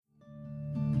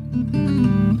Welcome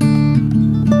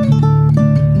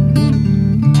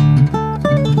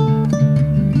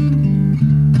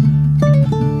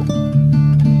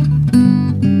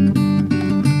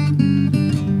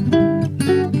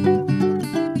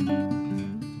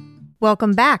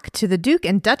back to the Duke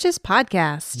and Duchess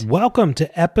podcast. Welcome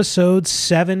to episode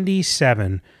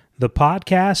 77, the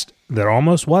podcast that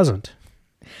almost wasn't.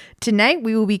 Tonight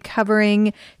we will be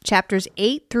covering chapters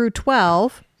 8 through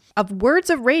 12 of Words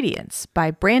of Radiance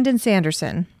by Brandon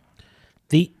Sanderson.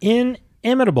 The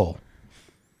inimitable.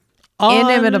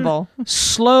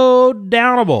 Slowed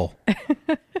downable.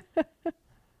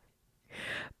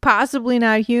 Possibly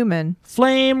not human.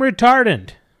 Flame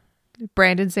retardant.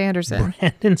 Brandon Sanderson.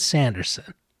 Brandon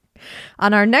Sanderson.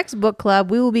 On our next book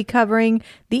club, we will be covering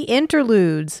the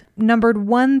interludes, numbered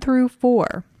 1 through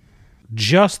 4.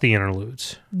 Just the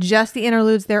interludes. Just the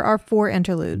interludes. There are 4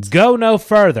 interludes. Go no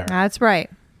further. That's right.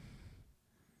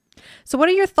 So what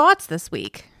are your thoughts this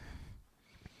week?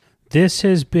 This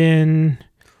has been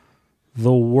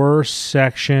the worst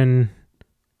section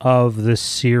of the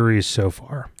series so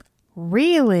far.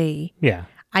 Really? Yeah.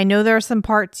 I know there are some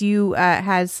parts you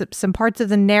has some parts of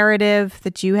the narrative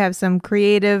that you have some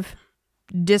creative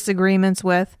disagreements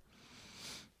with.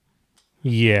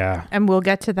 Yeah. And we'll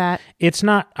get to that. It's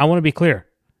not, I want to be clear,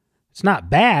 it's not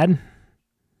bad.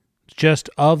 It's just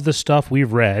of the stuff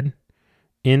we've read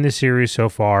in the series so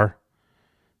far,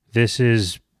 this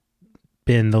has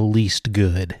been the least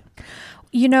good.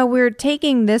 You know, we're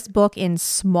taking this book in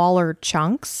smaller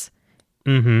chunks.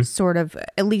 Mm-hmm. Sort of,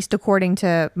 at least according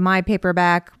to my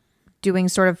paperback, doing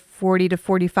sort of 40 to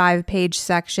 45 page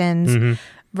sections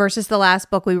versus the last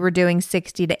book we were doing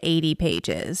 60 to 80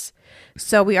 pages.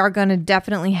 So we are going to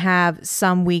definitely have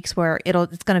some weeks where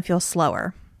it's going to feel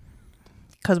slower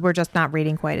because we're just not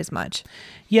reading quite as much.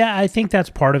 Yeah, I think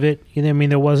that's part of it. I mean,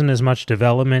 there wasn't as much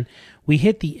development. We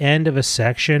hit the end of a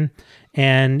section,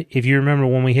 and if you remember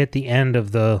when we hit the end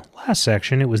of the last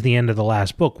section, it was the end of the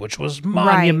last book, which was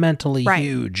monumentally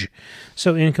huge.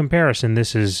 So in comparison,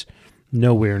 this is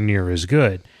nowhere near as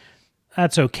good.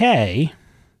 That's okay.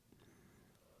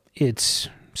 It's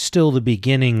still the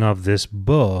beginning of this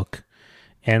book,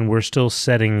 and we're still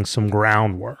setting some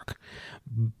groundwork.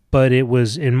 But it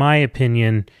was, in my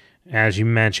opinion, as you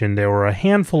mentioned, there were a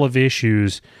handful of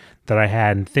issues that I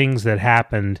had and things that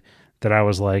happened that I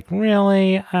was like,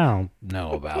 really? I don't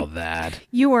know about that.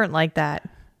 You weren't like that.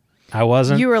 I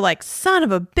wasn't? You were like, son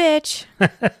of a bitch.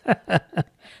 The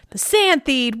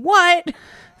Xanthide, what?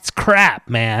 It's crap,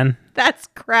 man. That's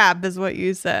crap is what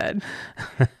you said.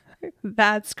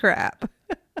 That's crap.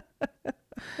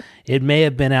 It may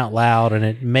have been out loud, and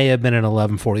it may have been at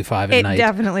 11:45 at night. It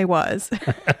definitely was.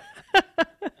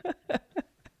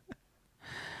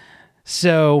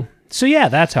 So yeah,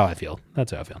 that's how I feel.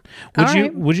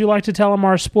 Would you like to tell them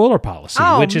our spoiler policy,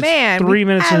 which is 3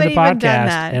 minutes into the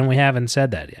podcast, and we haven't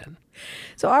said that yet.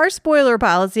 So our spoiler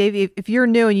policy, if you're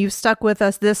new and you've stuck with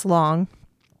us this long,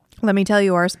 let me tell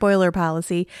you our spoiler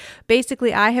policy.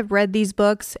 Basically, I have read these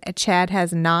books, Chad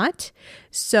has not.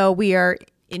 So we are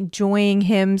enjoying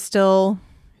him still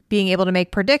being able to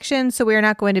make predictions. So we are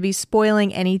not going to be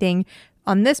spoiling anything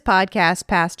on this podcast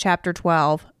past chapter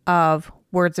 12 of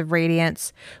Words of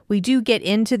Radiance. We do get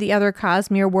into the other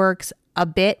Cosmere works a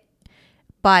bit,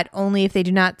 but only if they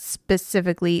do not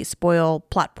specifically spoil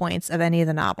plot points of any of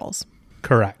the novels.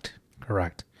 Correct.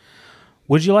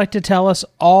 Would you like to tell us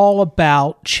all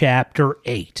about Chapter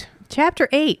 8? Chapter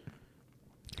 8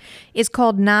 is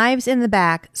called Knives in the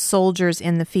Back, Soldiers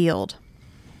in the Field.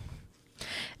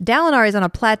 Dalinar is on a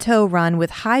plateau run with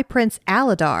High Prince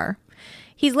Aladar.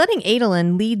 He's letting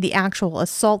Adolin lead the actual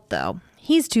assault, though.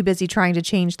 He's too busy trying to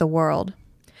change the world.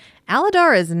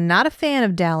 Aladar is not a fan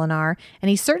of Dalinar, and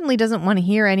he certainly doesn't want to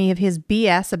hear any of his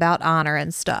BS about honor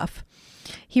and stuff.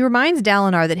 He reminds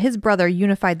Dalinar that his brother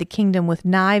unified the kingdom with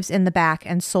knives in the back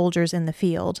and soldiers in the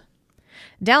field.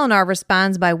 Dalinar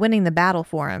responds by winning the battle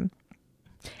for him.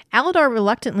 Aladar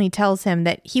reluctantly tells him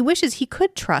that he wishes he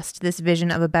could trust this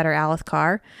vision of a better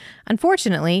Alethkar.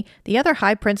 Unfortunately, the other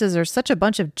high princes are such a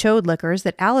bunch of chodlickers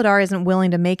that Aladar isn't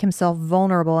willing to make himself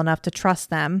vulnerable enough to trust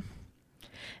them.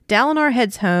 Dalinar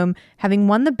heads home, having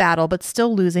won the battle but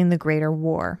still losing the greater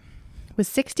war. With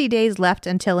 60 days left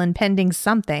until impending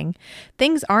something,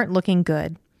 things aren't looking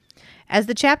good. As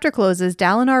the chapter closes,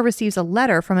 Dalinar receives a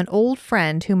letter from an old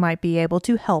friend who might be able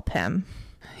to help him.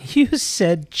 You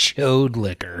said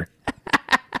chodlicker.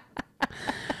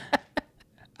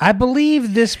 I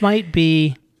believe this might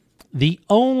be the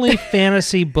only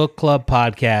fantasy book club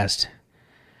podcast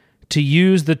to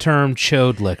use the term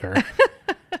chodlicker.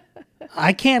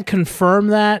 I can't confirm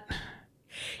that.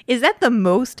 Is that the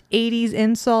most 80s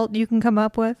insult you can come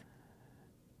up with?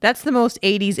 That's the most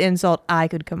 80s insult I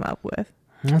could come up with.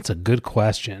 That's a good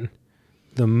question.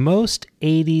 The most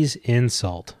 80s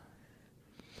insult.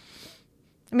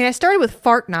 I mean, I started with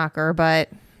fart knocker, but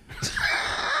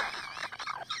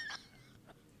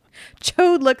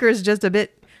chode liquor is just a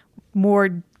bit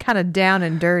more kind of down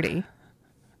and dirty.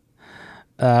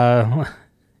 Butt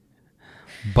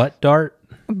dart.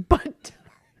 But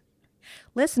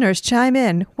listeners, chime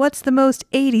in. What's the most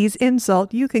 80s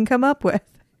insult you can come up with?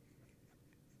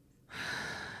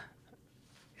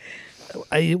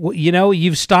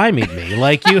 You've stymied me.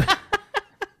 Like you...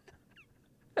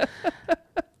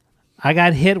 I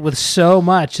got hit with so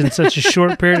much in such a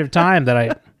short period of time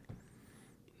that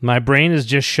my brain is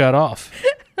just shut off.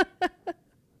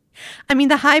 I mean,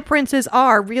 the high princes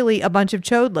are really a bunch of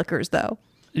chode lickers, though.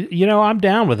 I'm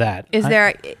down with that.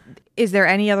 Is there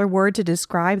any other word to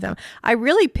describe them? I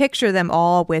really picture them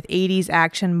all with 80s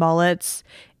action mullets,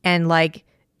 and like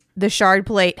the shard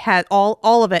plate has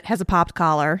all of it has a popped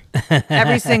collar.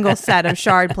 Every single set of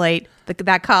shard plate,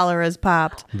 that collar is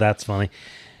popped. That's funny.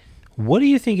 What do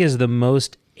you think is the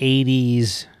most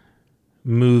 80s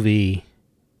movie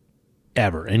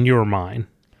ever in your mind?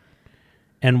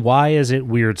 And why is it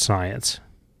Weird Science?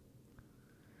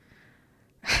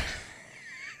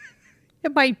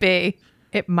 It might be.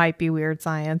 It might be Weird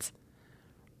Science.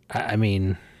 I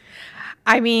mean,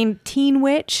 Teen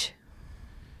Witch.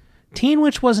 Teen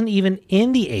Witch wasn't even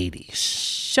in the 80s.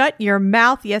 Shut your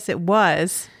mouth. Yes, it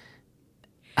was.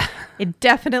 It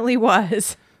definitely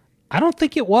was. I don't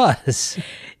think it was.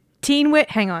 Teen Witch.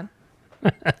 Hang on.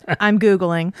 I'm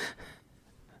Googling.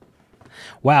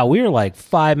 Wow, we're like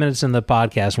 5 minutes in the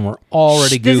podcast and we're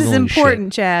already Googling This is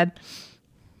important, shit. Chad.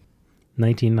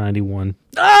 1991.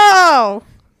 Oh!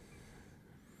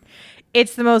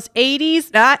 It's the most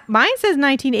 80s. Mine says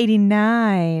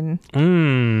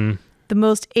 1989. The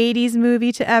most 80s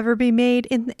movie to ever be made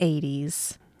in the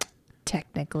 80s.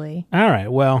 Technically. All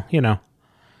right, well,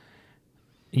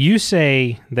 you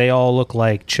say they all look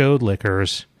like chode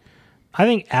lickers. I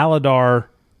think Aladar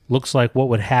looks like what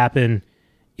would happen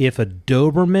if a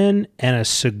Doberman and a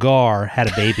cigar had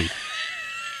a baby.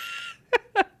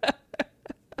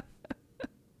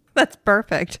 That's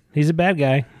perfect. He's a bad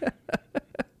guy.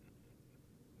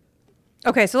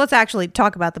 Okay, so let's actually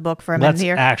talk about the book for a minute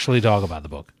here. Let's actually talk about the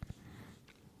book.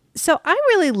 So I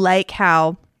really like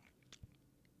how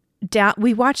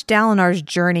we watch Dalinar's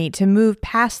journey to move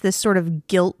past this sort of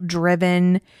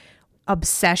guilt-driven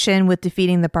obsession with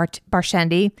defeating the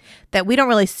Parshendi that we don't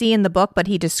really see in the book, but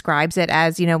he describes it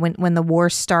as, when the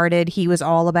war started, he was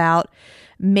all about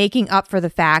making up for the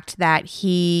fact that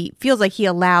he feels like he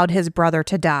allowed his brother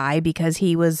to die because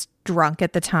he was drunk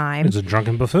at the time. He was a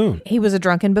drunken buffoon. He was a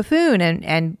drunken buffoon,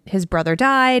 and his brother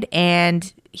died,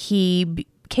 and he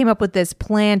came up with this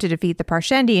plan to defeat the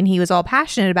Parshendi, and he was all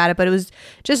passionate about it, but it was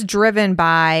just driven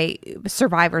by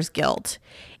survivor's guilt.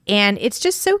 And it's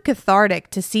just so cathartic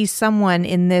to see someone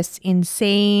in this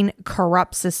insane,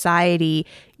 corrupt society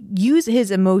use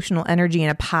his emotional energy in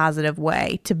a positive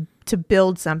way to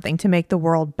build something, to make the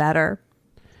world better.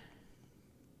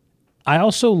 I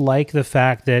also like the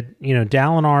fact that,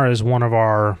 Dalinar is one of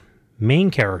our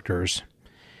main characters.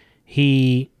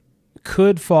 He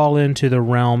could fall into the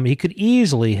realm. He could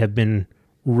easily have been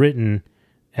written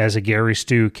as a Gary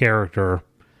Stu character,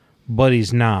 but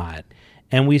he's not.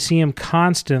 And we see him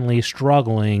constantly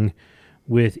struggling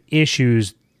with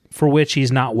issues for which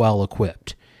he's not well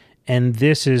equipped. And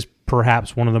this is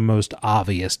perhaps one of the most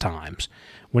obvious times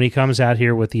when he comes out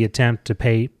here with the attempt to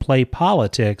play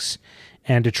politics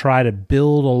and to try to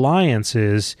build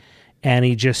alliances, and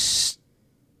he just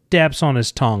steps on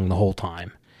his tongue the whole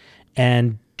time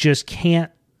and just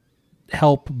can't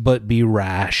help but be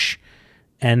rash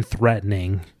and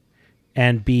threatening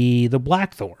and be the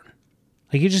Blackthorn.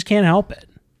 Like, you just can't help it.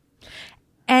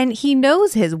 And he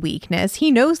knows his weakness.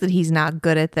 He knows that he's not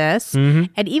good at this.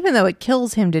 Mm-hmm. And even though it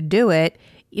kills him to do it,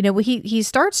 he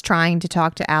starts trying to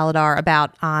talk to Aladar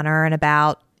about honor and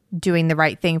about doing the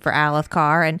right thing for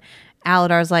Alethkar. And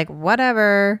Aladar's like,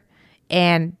 whatever.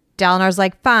 And Dalinar's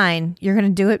like, fine, you're going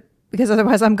to do it because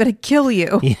otherwise I'm going to kill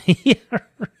you.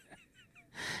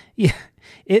 Yeah.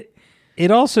 It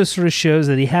also sort of shows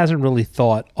that he hasn't really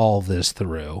thought all this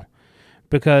through,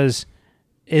 because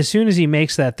as soon as he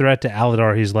makes that threat to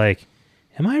Aladar, he's like,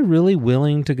 am I really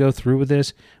willing to go through with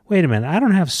this? Wait a minute, I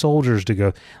don't have soldiers to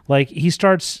go. Like, he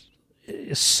starts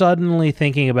suddenly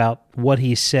thinking about what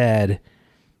he said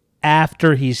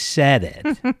after he said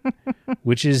it,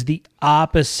 which is the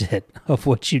opposite of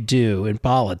what you do in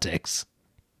politics.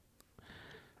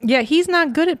 Yeah, he's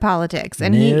not good at politics,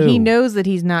 and No. he knows that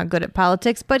he's not good at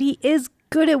politics, but he is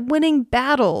good at winning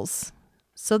battles.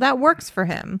 So that works for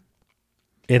him.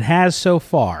 It has so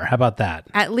far. How about that?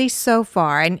 At least so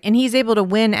far. And he's able to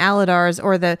win Aladar's,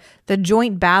 or the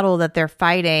joint battle that they're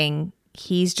fighting.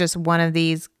 He's just one of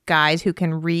these guys who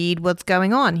can read what's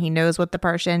going on. He knows what the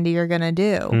Parshendi are going to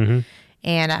do. Mm-hmm.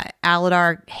 And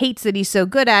Aladar hates that he's so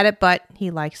good at it, but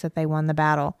he likes that they won the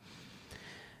battle.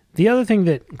 The other thing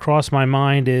that crossed my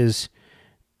mind is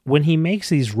when he makes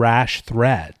these rash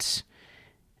threats,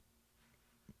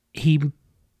 he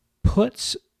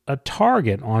puts a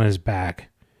target on his back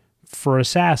for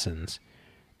assassins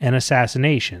and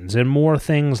assassinations and more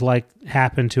things like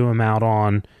happen to him out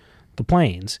on the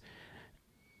plains.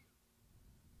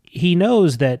 He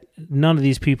knows that none of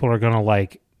these people are going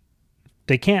to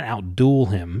they can't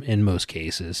outduel him in most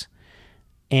cases,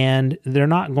 and they're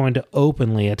not going to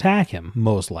openly attack him,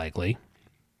 most likely.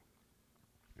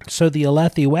 So the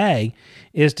Alethi way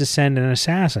is to send an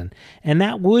assassin, and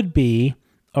that would be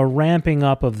a ramping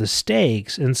up of the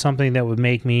stakes and something that would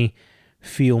make me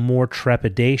feel more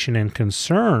trepidation and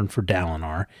concern for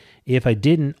Dalinar if I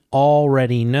didn't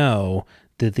already know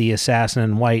that the assassin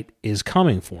in white is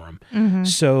coming for him. Mm-hmm.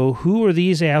 So who are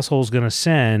these assholes going to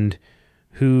send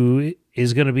who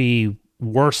is going to be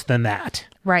worse than that?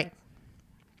 Right.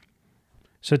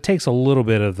 So it takes a little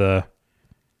bit of the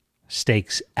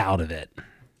stakes out of it.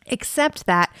 Except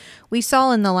that we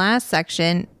saw in the last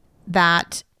section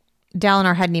that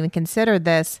Dalinar hadn't even considered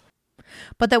this,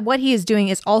 but that what he is doing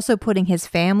is also putting his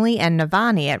family and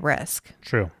Navani at risk.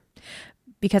 True.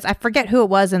 Because I forget who it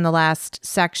was in the last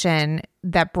section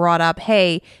that brought up,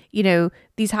 hey,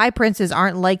 these high princes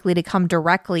aren't likely to come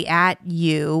directly at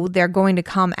you. They're going to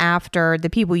come after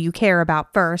the people you care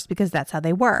about first, because that's how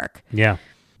they work. Yeah.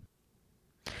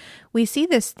 We see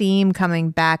this theme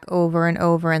coming back over and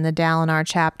over in the Dalinar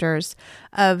chapters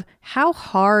of how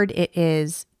hard it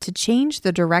is to change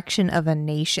the direction of a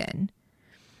nation.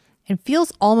 It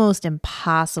feels almost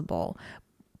impossible,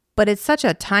 but it's such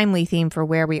a timely theme for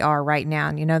where we are right now.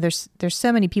 And, there's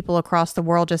so many people across the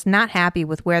world just not happy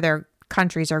with where their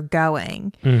countries are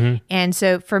going. Mm-hmm. And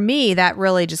so for me, that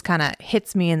really just kind of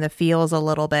hits me in the feels a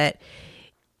little bit,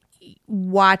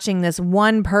 watching this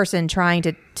one person trying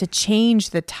to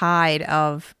change the tide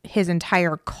of his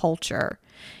entire culture.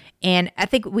 And I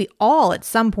think we all at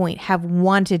some point have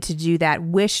wanted to do that,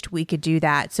 wished we could do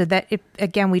that. So that,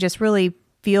 we just really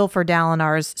feel for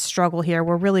Dalinar's struggle here.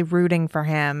 We're really rooting for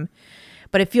him,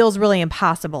 but it feels really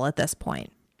impossible at this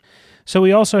point. So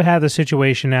we also have the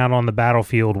situation out on the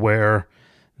battlefield where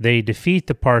they defeat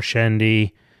the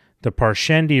Parshendi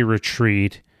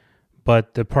retreat,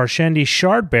 but the Parshendi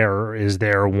Shardbearer is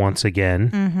there once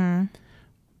again,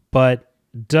 but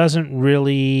doesn't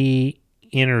really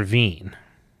intervene.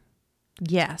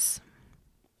 Yes.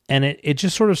 And it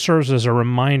just sort of serves as a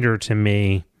reminder to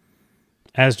me,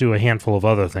 as do a handful of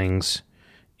other things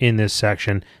in this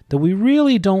section, that we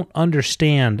really don't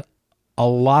understand a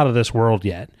lot of this world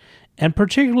yet, and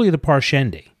particularly the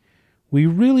Parshendi. We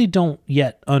really don't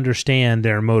yet understand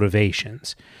their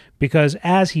motivations, because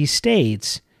as he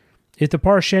states, if the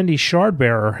Parshendi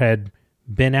Shardbearer had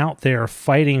been out there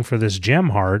fighting for this gem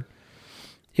heart,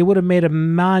 it would have made a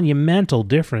monumental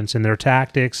difference in their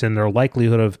tactics and their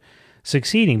likelihood of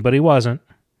succeeding, but he wasn't.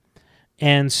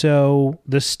 And so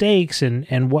the stakes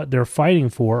and what they're fighting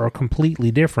for are completely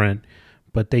different,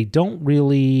 but they don't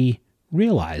really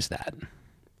realize that.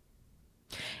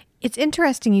 It's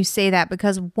interesting you say that,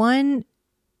 because one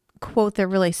quote that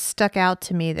really stuck out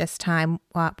to me this time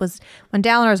was when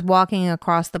Dalinar is walking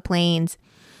across the plains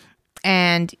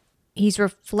and he's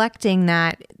reflecting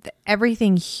that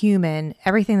everything human,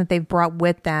 everything that they've brought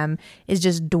with them is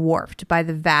just dwarfed by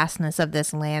the vastness of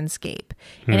this landscape.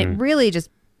 And it really just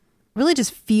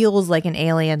feels like an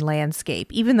alien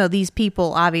landscape, even though these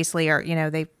people obviously are,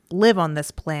 they live on this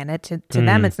planet. To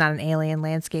them, it's not an alien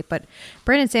landscape, but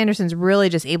Brandon Sanderson's really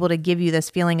just able to give you this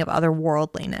feeling of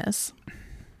otherworldliness,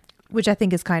 which I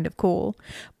think is kind of cool.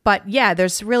 But yeah,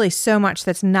 there's really so much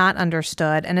that's not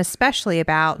understood, and especially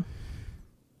about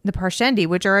the Parshendi,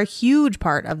 which are a huge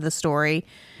part of the story.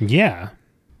 Yeah. I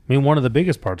mean, one of the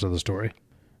biggest parts of the story,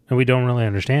 and we don't really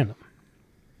understand them.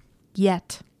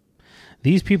 Yet.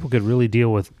 These people could really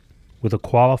deal with a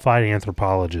qualified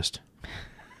anthropologist.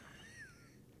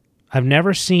 I've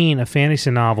never seen a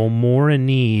fantasy novel more in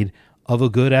need of a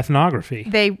good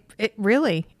ethnography.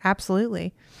 Really,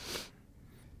 absolutely.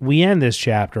 We end this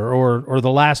chapter, or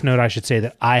the last note I should say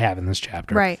that I have in this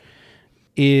chapter, right,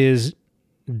 is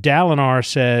Dalinar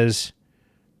says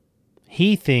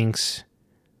he thinks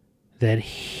that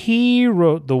he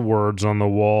wrote the words on the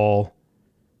wall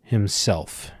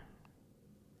himself.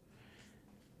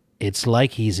 It's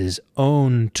like he's his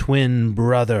own twin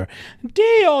brother.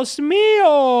 Dios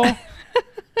mío!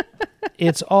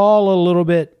 It's all a little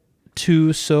bit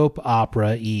too soap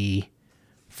opera-y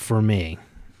for me.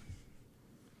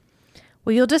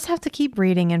 Well, you'll just have to keep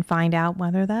reading and find out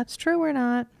whether that's true or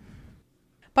not.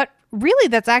 But really,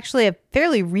 that's actually a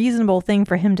fairly reasonable thing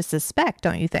for him to suspect,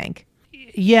 don't you think?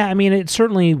 Yeah, I mean, it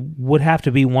certainly would have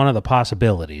to be one of the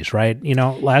possibilities, right? You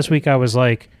know, last week I was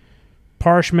like,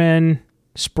 Parshman,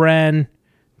 Spren,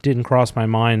 didn't cross my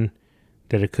mind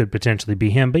that it could potentially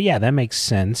be him. But yeah, that makes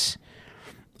sense.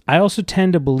 I also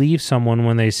tend to believe someone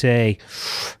when they say,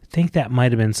 I think that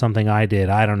might have been something I did.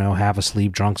 I don't know, half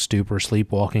asleep, drunk, stupor,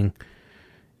 sleepwalking.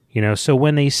 You know, so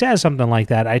when he says something like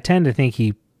that, I tend to think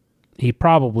he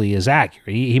probably is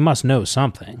accurate. He must know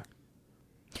something.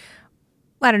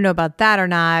 I don't know about that or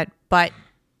not, but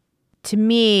to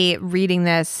me, reading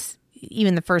this,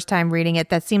 even the first time reading it,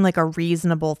 that seemed like a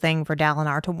reasonable thing for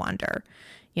Dalinar to wonder.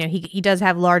 You know, he does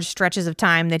have large stretches of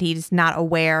time that he's not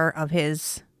aware of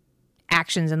his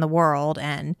actions in the world,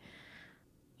 and,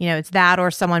 you know, it's that or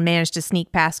someone managed to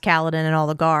sneak past Kaladin and all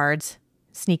the guards,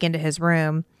 sneak into his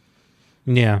room.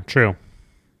 Yeah, true.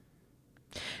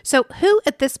 So who,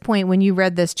 at this point, when you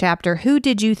read this chapter, who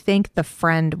did you think the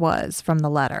friend was from the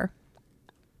letter?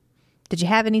 Did you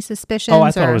have any suspicions? Oh,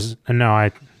 I thought it was... No,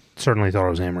 I certainly thought it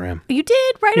was Amaram. You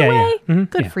did? Right away? Yeah. Mm-hmm.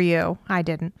 Good for you. I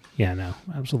didn't. Yeah, no,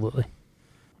 absolutely.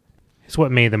 It's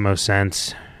what made the most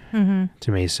sense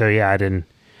to me. So yeah, I didn't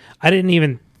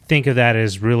even think of that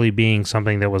as really being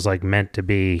something that was like meant to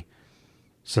be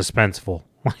suspenseful.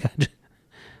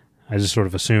 I just sort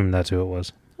of assumed that's who it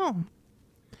was. Oh.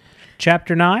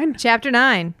 Chapter 9? Chapter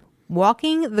 9,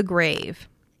 Walking the Grave.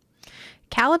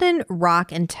 Kaladin,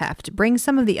 Rock, and Teft bring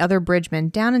some of the other bridgemen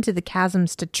down into the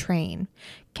chasms to train.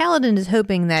 Kaladin is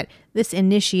hoping that this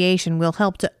initiation will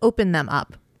help to open them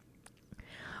up.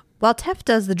 While Teft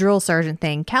does the drill sergeant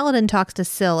thing, Kaladin talks to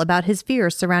Syl about his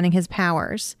fears surrounding his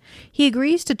powers. He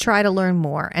agrees to try to learn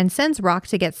more and sends Rock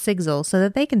to get Sigzil so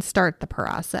that they can start the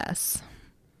process.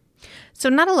 So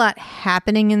not a lot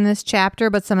happening in this chapter,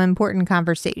 but some important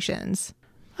conversations.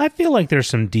 I feel like there's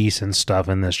some decent stuff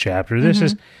in this chapter. This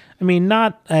is, I mean,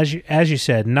 not, as you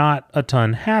said, not a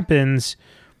ton happens,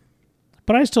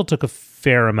 but I still took a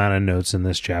fair amount of notes in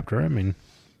this chapter. I mean,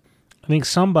 I think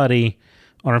somebody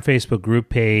on our Facebook group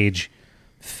page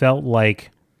felt like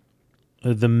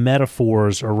the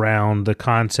metaphors around the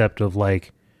concept of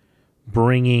like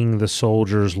bringing the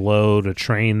soldiers low to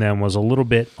train them was a little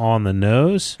bit on the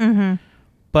nose. Mm-hmm.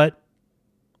 But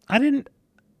that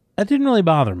didn't really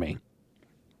bother me.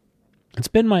 It's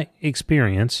been my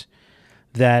experience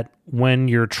that when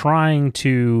you're trying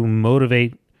to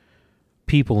motivate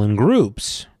people in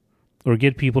groups or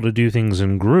get people to do things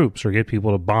in groups or get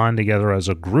people to bond together as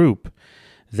a group,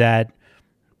 that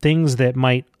things that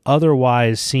might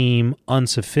otherwise seem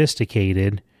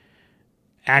unsophisticated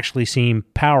actually seem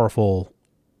powerful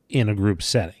in a group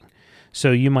setting.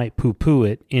 So you might poo-poo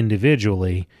it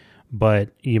individually, but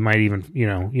you might even,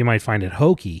 you might find it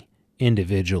hokey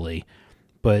individually.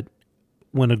 But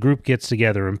when a group gets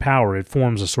together in power, it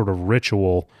forms a sort of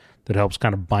ritual that helps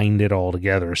kind of bind it all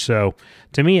together. So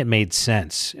to me, it made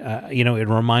sense. It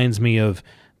reminds me of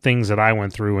things that I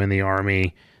went through in the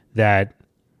Army that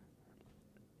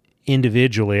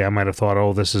individually I might have thought,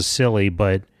 oh, this is silly,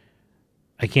 but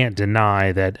I can't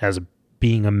deny that as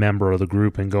being a member of the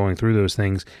group and going through those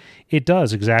things, it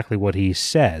does exactly what he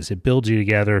says. It builds you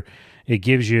together. It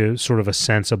gives you sort of a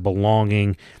sense of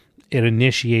belonging. It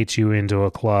initiates you into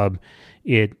a club.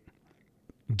 It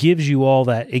gives you all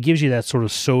that. It gives you that sort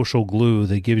of social glue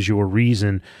that gives you a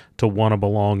reason to want to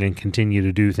belong and continue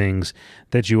to do things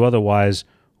that you otherwise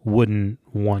wouldn't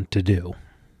want to do.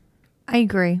 I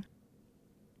agree.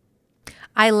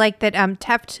 I like that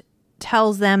Teft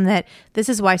tells them that this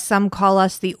is why some call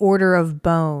us the Order of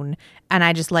Bone. And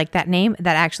I just like that name.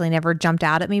 That actually never jumped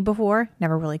out at me before.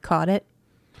 Never really caught it.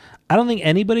 I don't think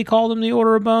anybody called them the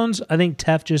Order of Bones. I think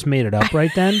Teft just made it up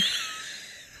right then.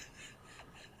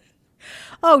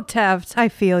 Oh, Teft, I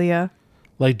feel you.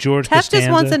 Like George Teft Costanza.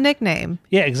 just wants a nickname.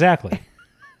 Yeah, exactly.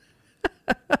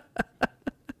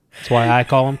 That's why I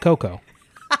call him Coco.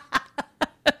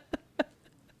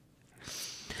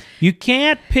 You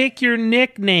can't pick your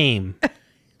nickname.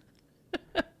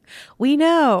 We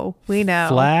know.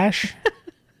 Flash.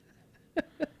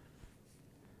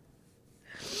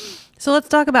 So let's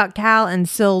talk about Cal and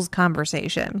Syl's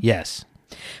conversation. Yes.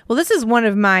 Well, this is one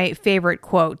of my favorite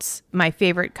quotes, my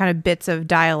favorite kind of bits of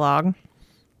dialogue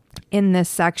in this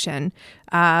section.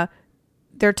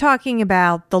 They're talking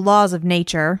about the laws of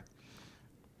nature,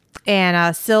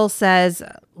 And Syl says,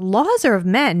 laws are of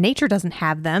men. Nature doesn't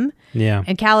have them. Yeah.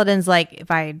 And Kaladin's like,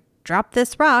 if I drop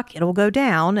this rock, it'll go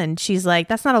down. And she's like,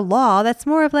 that's not a law. That's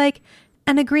more of like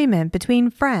an agreement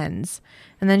between friends.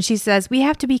 And then she says, we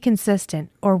have to be consistent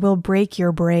or we'll break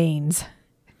your brains.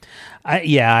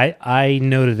 I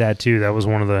noted that too. That was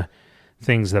one of the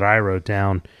things that I wrote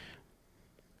down.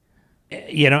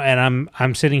 And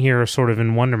I'm sitting here sort of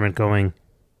in wonderment going,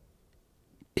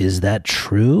 is that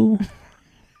true?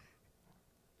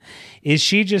 Is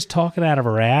she just talking out of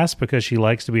her ass because she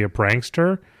likes to be a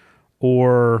prankster?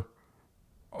 Or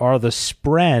are the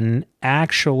Spren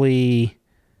actually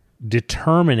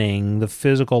determining the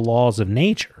physical laws of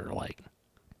nature? Like,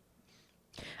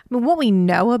 I mean, what we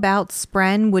know about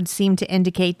Spren would seem to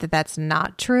indicate that that's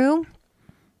not true.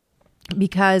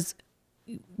 Because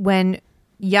when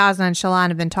Yasna and Shallan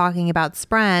have been talking about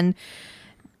Spren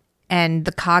and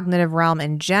the cognitive realm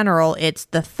in general, it's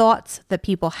the thoughts that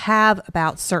people have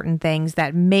about certain things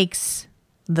that makes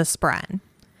the Spren.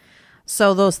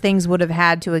 So those things would have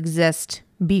had to exist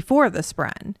before the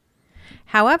Spren.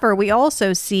 However, we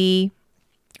also see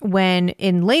when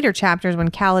in later chapters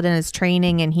when Kaladin is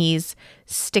training and he's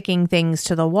sticking things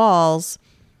to the walls,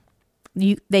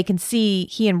 they can see,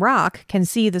 he and Rock can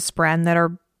see the Spren that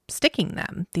are sticking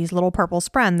them, these little purple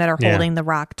Spren that are holding the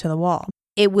rock to the wall.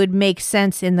 It would make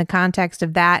sense in the context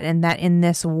of that, and that in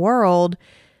this world,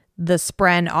 the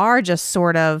Spren are just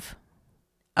sort of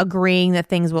agreeing that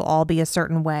things will all be a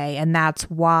certain way, and that's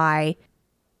why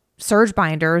Surge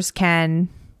Binders can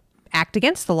act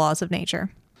against the laws of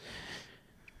nature.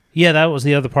 Yeah, that was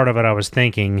the other part of it I was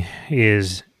thinking,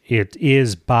 is it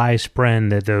is by Spren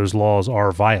that those laws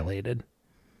are violated.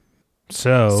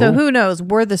 So who knows?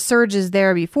 Were the Surges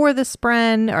there before the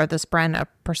Spren? Are the Spren a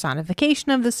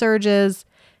personification of the Surges?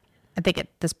 I think at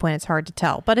this point it's hard to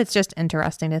tell, but it's just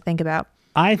interesting to think about.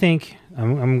 I think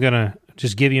I'm going to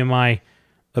just give you my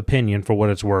opinion for what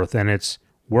it's worth, and it's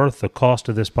worth the cost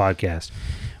of this podcast,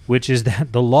 which is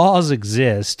that the laws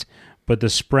exist, but the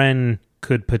Spren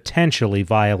could potentially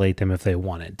violate them if they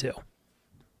wanted to.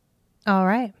 All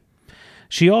right.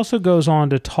 She also goes on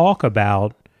to talk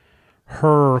about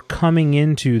her coming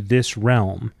into this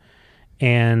realm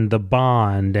and the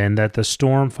bond, and that the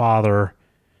Stormfather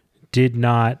did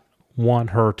not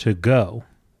want her to go.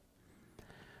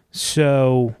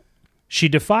 So she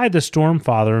defied the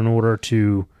Stormfather in order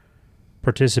to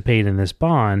participate in this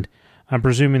bond. I'm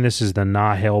presuming this is the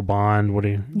Nahel bond.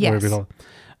 Whatever you call it.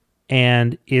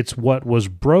 And it's what was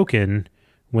broken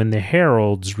when the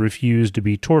Heralds refused to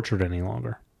be tortured any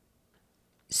longer.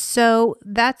 So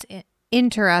that's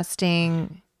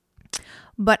interesting,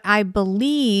 but I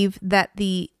believe that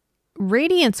the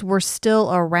Radiants were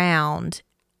still around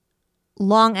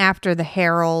long after the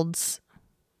Heralds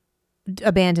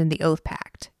abandoned the Oath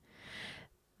Pact.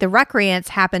 The Recreants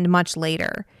happened much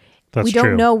later. We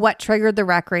don't know what triggered the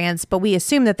Recreants, but we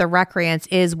assume that the Recreants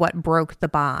is what broke the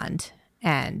bond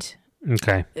and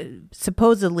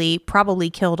supposedly probably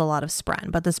killed a lot of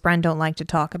Spren, but the Spren don't like to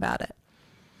talk about it.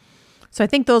 So I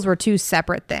think those were two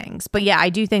separate things. But yeah, I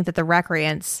do think that the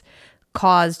Recreants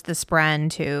caused the Spren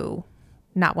to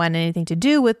not want anything to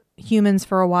do with humans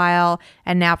for a while,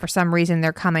 and now for some reason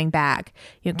they're coming back.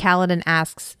 Kaladin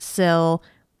asks Syl,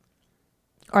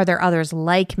 are there others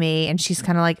like me? And she's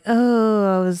kind of like,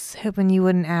 oh, I was hoping you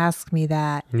wouldn't ask me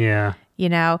that. Yeah.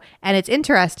 And it's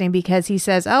interesting because he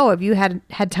says, oh, have you had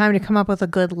time to come up with a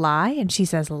good lie? And she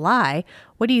says, lie?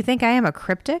 What do you think I am, a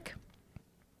cryptic?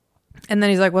 And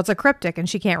then he's like, what's a cryptic? And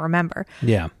she can't remember.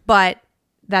 Yeah. But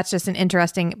that's just an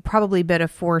interesting, probably bit of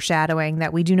foreshadowing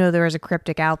that we do know there is a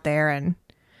cryptic out there and,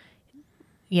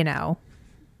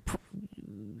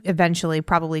 eventually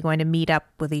probably going to meet up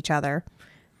with each other.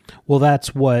 Well,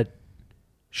 that's what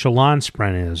Shallan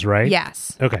Spren is, right?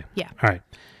 Yes. Okay. Yeah. All right.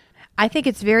 I think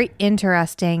it's very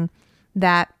interesting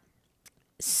that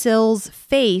Syl's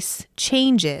face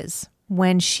changes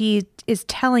when she is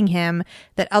telling him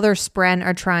that other Spren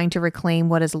are trying to reclaim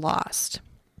what is lost.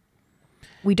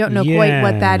 We don't know quite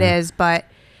what that is, but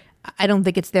I don't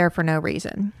think it's there for no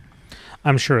reason.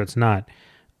 I'm sure it's not.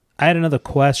 I had another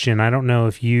question. I don't know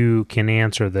if you can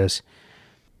answer this.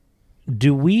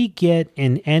 Do we get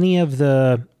in any of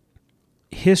the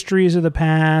histories of the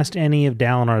past, any of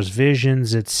Dalinar's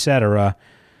visions, etc.,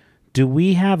 do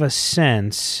we have a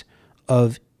sense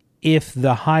of if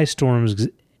the high storms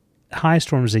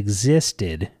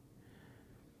existed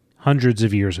hundreds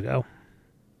of years ago?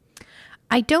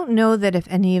 I don't know that if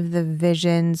any of the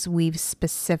visions we've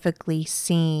specifically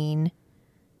seen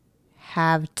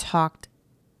have talked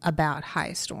about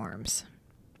high storms.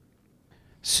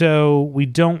 So we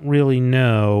don't really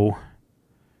know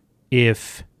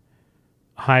if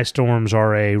high storms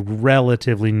are a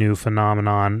relatively new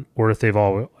phenomenon, or if they've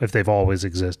always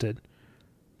existed.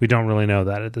 We don't really know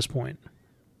that at this point.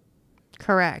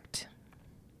 Correct.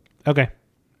 Okay.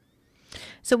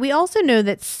 So we also know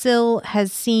that Syl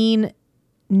has seen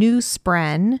new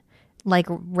spren, like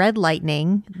red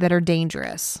lightning, that are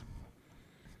dangerous.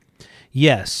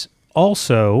 Yes.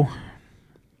 Also,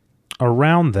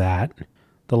 around that,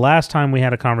 the last time we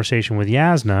had a conversation with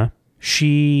Yasna,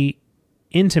 she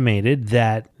intimated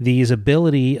that these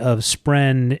ability of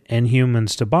spren and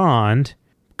humans to bond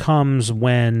comes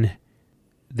when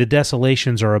the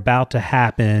desolations are about to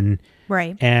happen,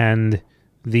 right? And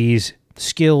these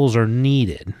skills are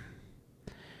needed.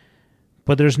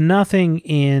 But there's nothing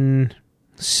in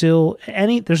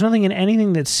there's nothing in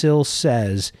anything that Syl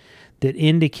says that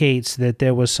indicates that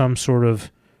there was some sort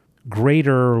of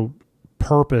greater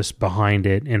purpose behind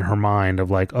it in her mind of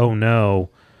like, oh no,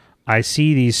 I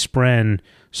see these spren,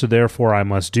 so therefore I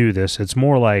must do this. It's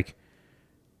more like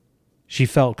she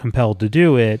felt compelled to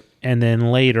do it, and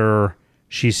then later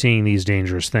she's seeing these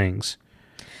dangerous things.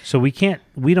 So we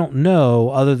don't know,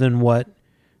 other than what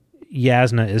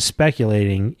Yasna is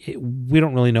speculating, we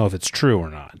don't really know if it's true or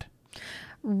not.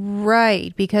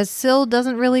 Right, because Syl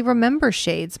doesn't really remember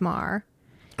Shadesmar.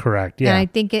 Correct, yeah. And I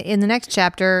think in the next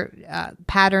chapter,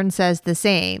 Pattern says the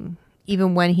same.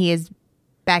 Even when he is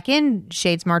back in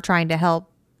Shadesmar trying to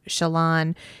help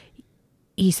Shallan,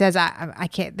 he says I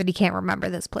can't, that he can't remember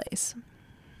this place.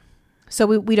 So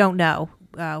we don't know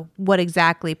what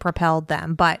exactly propelled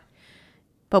them, but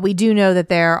we do know that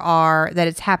that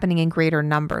it's happening in greater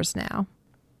numbers now.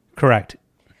 Correct.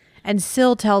 And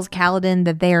Syl tells Kaladin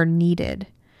that they are needed,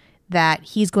 that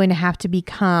he's going to have to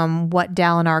become what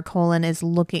Dalinar Kholin is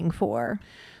looking for.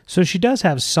 So she does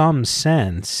have some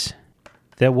sense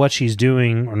that what she's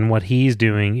doing and what he's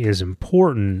doing is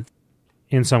important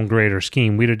in some greater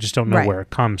scheme. We just don't know where it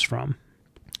comes from.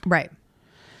 Right.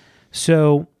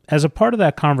 So as a part of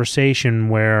that conversation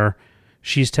where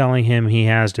she's telling him he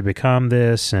has to become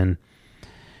this, and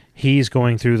he's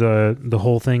going through the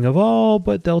whole thing of, oh,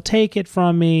 but they'll take it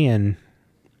from me, and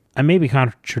I may be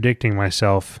contradicting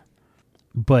myself,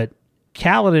 but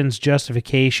Kaladin's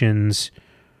justifications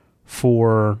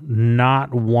for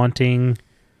not wanting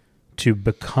to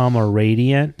become a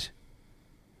Radiant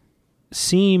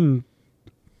seem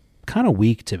kind of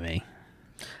weak to me.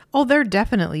 Oh, they're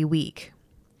definitely weak.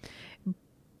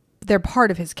 They're part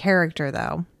of his character,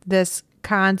 though. This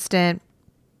constant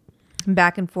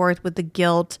back and forth with the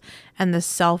guilt and the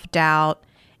self-doubt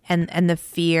and the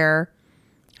fear.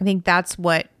 I think that's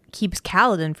what keeps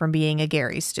Kaladin from being a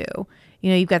Gary Stu. You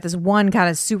know, you've got this one kind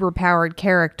of super-powered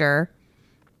character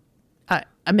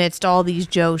amidst all these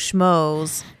Joe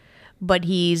Schmoes, but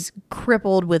he's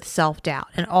crippled with self-doubt,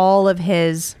 and all of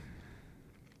his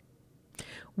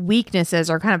weaknesses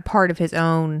are kind of part of his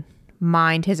own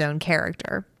mind, his own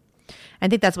character. I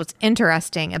think that's what's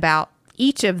interesting about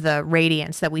each of the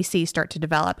Radiants that we see start to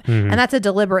develop. Mm-hmm. And that's a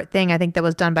deliberate thing, I think, that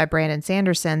was done by Brandon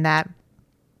Sanderson, that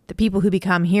the people who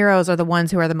become heroes are the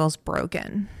ones who are the most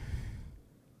broken.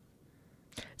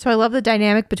 So I love the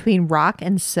dynamic between Rock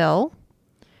and Syl.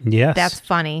 Yes. That's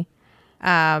funny.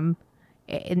 In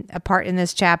a part in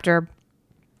this chapter,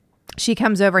 she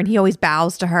comes over and he always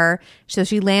bows to her. So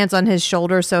she lands on his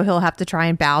shoulder, so he'll have to try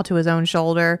and bow to his own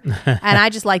shoulder. And I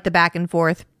just like the back and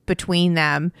forth between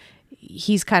them.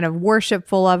 He's kind of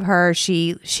worshipful of her.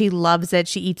 She loves it.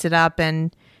 She eats it up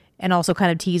and also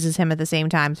kind of teases him at the same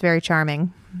time. It's very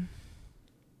charming.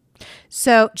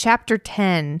 So chapter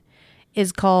 10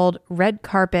 is called Red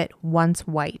Carpet Once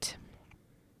White.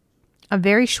 A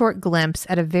very short glimpse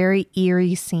at a very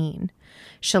eerie scene.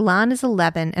 Shallan is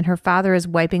 11 and her father is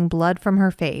wiping blood from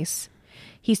her face.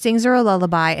 He sings her a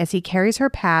lullaby as he carries her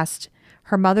past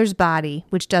her mother's body,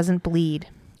 which doesn't bleed,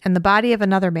 and the body of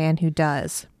another man who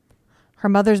does. Her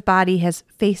mother's body has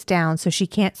face down so she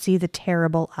can't see the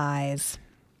terrible eyes.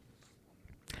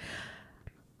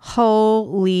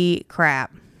 Holy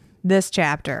crap. This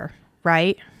chapter,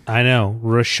 right? I know.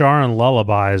 Rasharan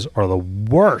lullabies are the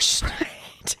worst.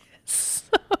 Right. So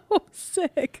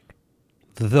sick.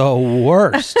 The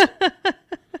worst.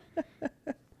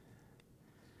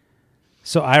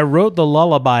 So I wrote the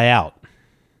lullaby out.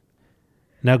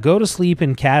 Now go to sleep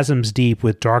in chasms deep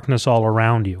with darkness all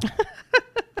around you.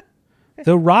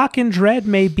 The rock and dread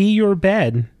may be your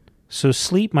bed, so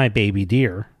sleep, my baby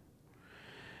dear.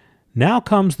 Now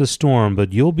comes the storm,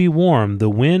 but you'll be warm. The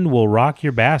wind will rock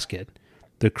your basket.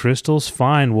 The crystals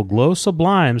fine will glow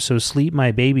sublime, so sleep,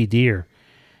 my baby dear.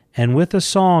 And with a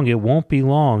song, it won't be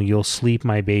long, you'll sleep,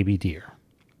 my baby dear.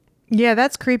 Yeah,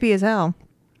 that's creepy as hell.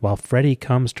 While Freddy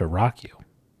comes to rock you.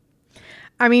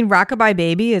 I mean, Rockabye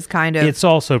Baby is kind of... It's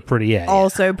also pretty,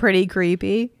 also pretty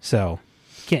creepy. So,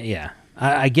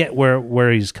 I get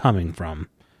where he's coming from.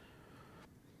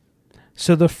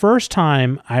 So the first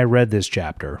time I read this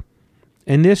chapter,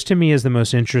 and this to me is the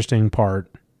most interesting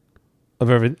part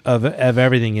of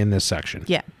everything in this section.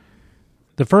 Yeah.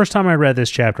 The first time I read this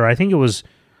chapter, I think it was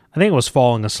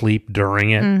falling asleep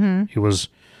during it. Mm-hmm. It was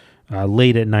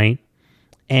late at night,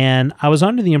 and I was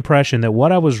under the impression that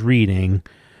what I was reading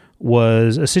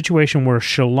was a situation where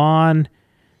Shallan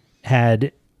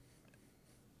had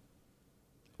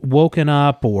woken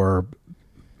up or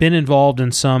been involved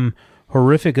in some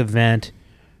horrific event,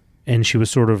 and she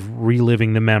was sort of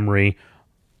reliving the memory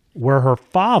where her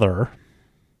father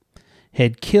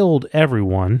had killed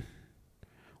everyone,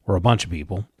 or a bunch of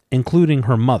people, including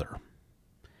her mother,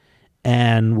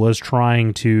 and was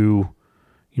trying to,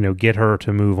 get her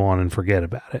to move on and forget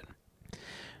about it.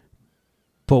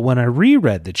 But when I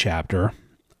reread the chapter,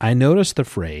 I noticed the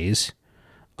phrase,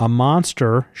 "A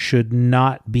monster should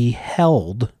not be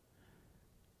held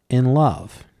in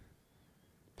love,"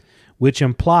 which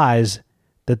implies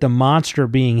that the monster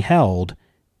being held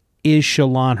is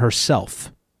Shallan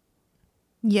herself.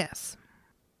 Yes.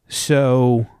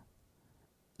 So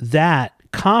that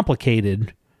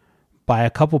complicated by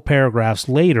a couple paragraphs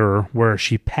later where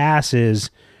she passes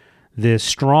this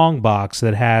strong box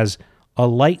that has a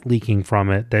light leaking from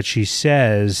it that she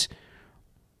says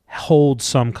holds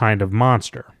some kind of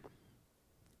monster.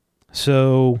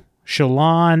 So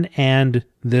Shallan and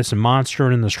this monster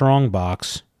in the strong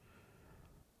box,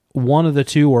 one of the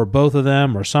two or both of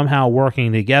them or somehow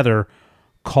working together,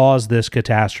 caused this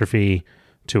catastrophe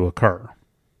to occur.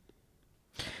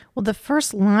 Well, the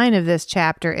first line of this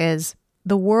chapter is,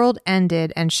 "The world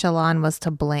ended and Shallan was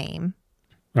to blame."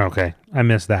 Okay, I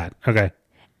missed that. Okay.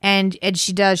 And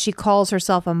she calls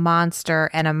herself a monster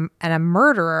and a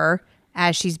murderer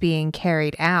as she's being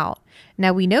carried out.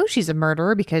 Now, we know she's a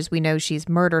murderer because we know she's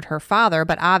murdered her father,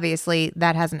 but obviously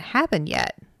that hasn't happened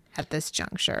yet at this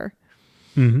juncture.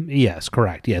 Mm-hmm. Yes,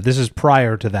 correct. Yeah, this is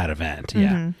prior to that event.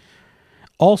 Yeah. Mm-hmm.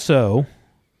 Also,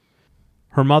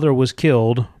 her mother was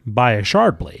killed by a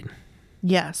shard blade.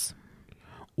 Yes.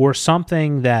 Or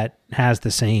something that has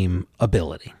the same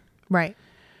ability. Right.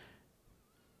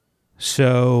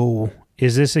 So,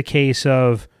 is this a case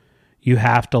of you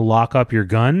have to lock up your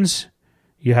guns?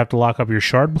 You have to lock up your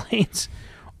shard blades?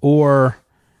 Or,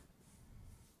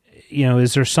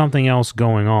 is there something else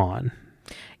going on?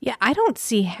 Yeah, I don't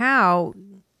see how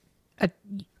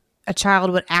a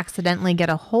child would accidentally get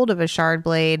a hold of a shard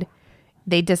blade.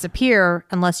 They disappear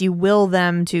unless you will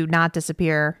them to not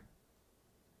disappear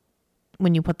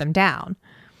when you put them down.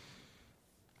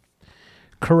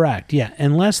 Correct. Yeah,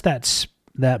 unless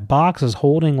that box is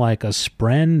holding like a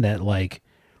spren that like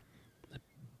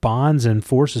bonds and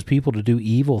forces people to do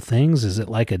evil things. Is it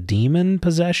like a demon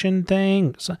possession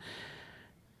thing? So,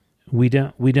 we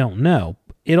don't know.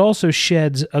 It also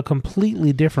sheds a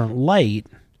completely different light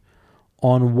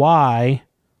on why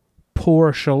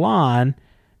poor Shallan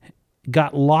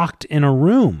got locked in a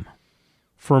room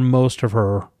for most of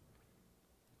her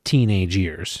teenage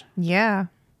years. Yeah.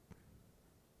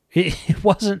 It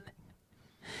wasn't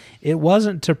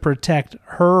to protect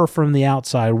her from the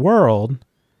outside world.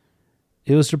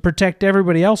 It was to protect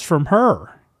everybody else from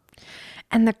her.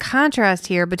 And the contrast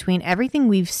here between everything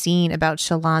we've seen about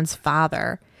Shallan's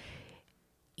father,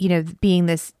 being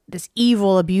this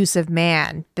evil, abusive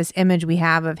man, this image we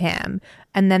have of him,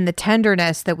 and then the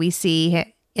tenderness that we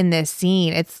see in this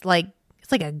scene, it's like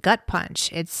a gut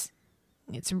punch. I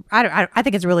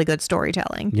think it's really good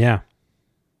storytelling. Yeah.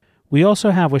 We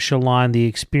also have with Shallan the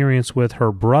experience with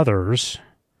her brothers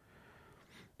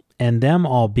and them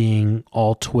all being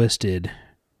all twisted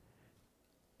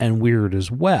and weird as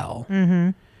well,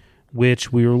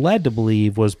 which we were led to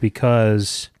believe was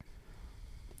because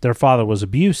their father was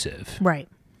abusive. Right.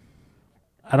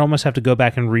 I'd almost have to go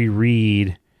back and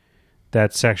reread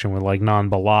that section with like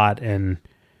Non-Balat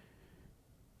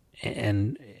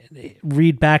and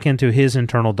read back into his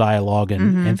internal dialogue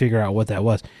and figure out what that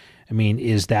was. I mean,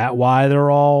 is that why they're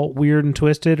all weird and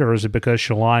twisted, or is it because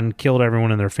Shallan killed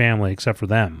everyone in their family except for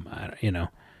them?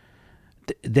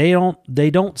 They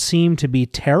don't seem to be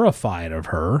terrified of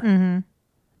her. Mm-hmm.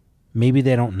 Maybe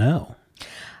they don't know.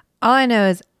 All I know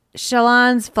is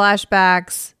Shallan's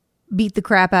flashbacks beat the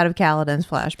crap out of Kaladin's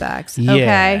flashbacks. Yeah.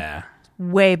 Okay?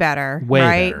 Way better. Way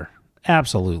right? better.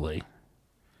 Absolutely.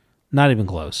 Not even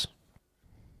close.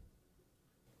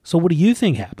 So what do you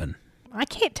think happened? I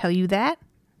can't tell you that.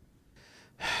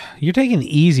 You're taking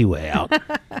the easy way out.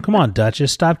 Come on,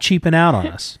 Duchess. Stop cheaping out on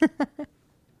us.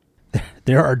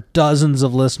 There are dozens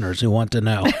of listeners who want to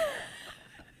know.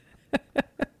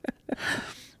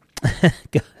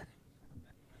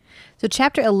 So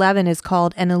chapter 11 is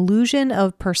called An Illusion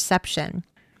of Perception.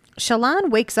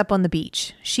 Shallan wakes up on the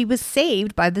beach. She was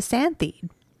saved by the Santhied,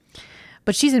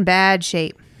 but she's in bad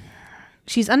shape.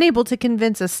 She's unable to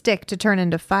convince a stick to turn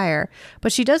into fire,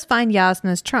 but she does find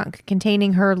Yasna's trunk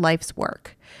containing her life's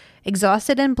work.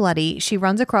 Exhausted and bloody, she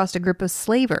runs across a group of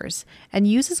slavers and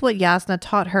uses what Yasna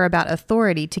taught her about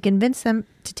authority to convince them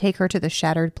to take her to the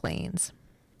Shattered Plains.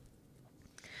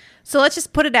 So let's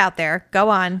just put it out there. Go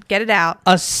on, get it out.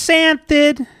 A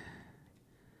Santhid.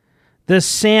 The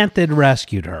Santhid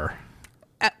rescued her.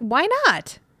 Why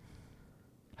not?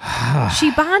 She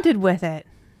bonded with it.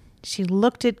 She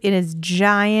looked at in his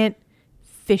giant,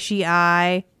 fishy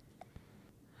eye.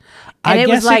 And it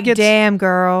was like, damn,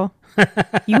 girl,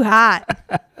 you hot.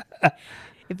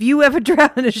 If you ever drown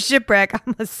in a shipwreck, I'm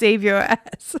going to save your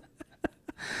ass.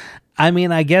 I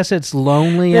mean, I guess it's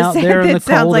lonely out there in the cold ocean. It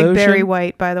sounds like Barry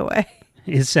White, by the way.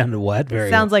 It sounded what? It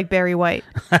sounds like Barry White.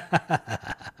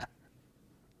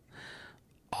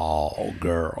 Oh,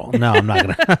 girl. No, I'm not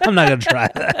gonna try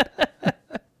that.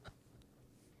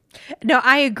 No,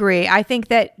 I agree. I think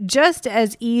that just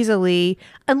as easily,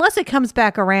 unless it comes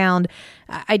back around,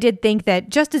 I did think that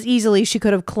just as easily she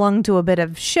could have clung to a bit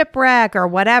of shipwreck or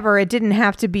whatever. It didn't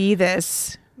have to be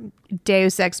this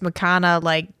Deus Ex Machina,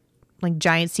 like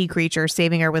giant sea creature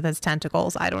saving her with his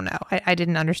tentacles. I don't know. I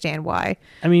didn't understand why.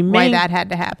 I mean, why that had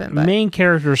to happen. But main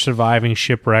character surviving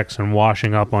shipwrecks and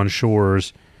washing up on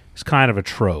shores is kind of a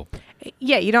trope.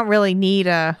 Yeah, you don't really need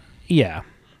a... Yeah.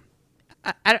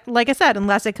 Like I said,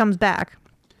 unless it comes back.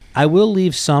 I will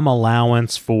leave some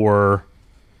allowance for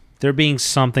there being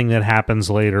something that happens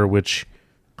later which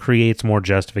creates more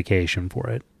justification for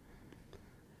it.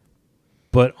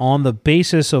 But on the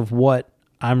basis of what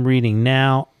I'm reading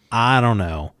now, I don't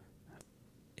know.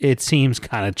 It seems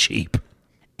kind of cheap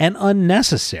and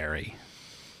unnecessary.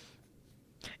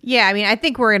 Yeah, I mean, I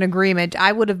think we're in agreement.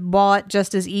 I would have bought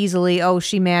just as easily,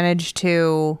 she managed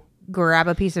to grab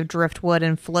a piece of driftwood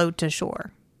and float to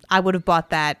shore. I would have bought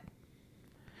that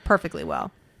perfectly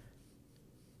well.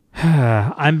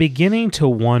 I'm beginning to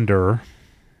wonder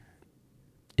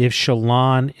if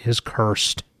Shallan is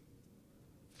cursed.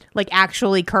 Like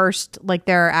actually cursed, like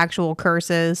there are actual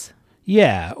curses.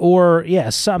 Yeah, or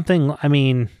something. I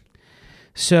mean,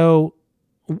 so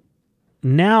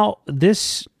now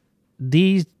these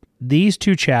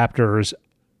two chapters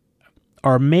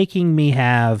are making me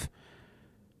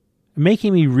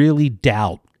really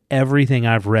doubt everything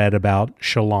I've read about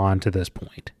Shallan to this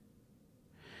point.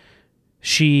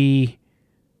 She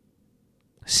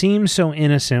seems so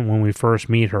innocent when we first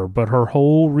meet her, but her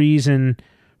whole reason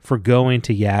for going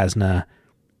to Yasna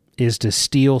is to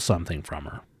steal something from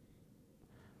her.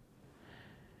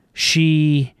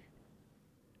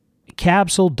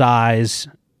 Capsule dies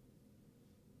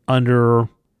under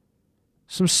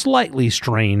some slightly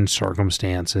strange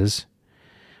circumstances.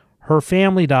 Her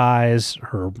family dies,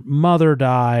 her mother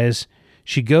dies.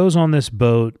 She goes on this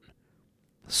boat,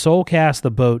 soul casts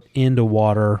the boat into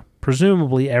water.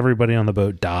 Presumably everybody on the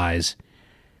boat dies.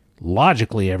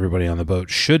 Logically, everybody on the boat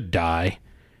should die.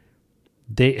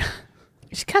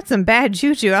 She's got some bad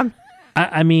juju.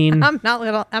 I mean, I'm not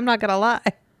gonna lie.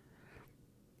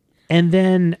 And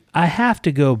then I have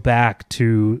to go back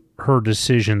to her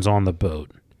decisions on the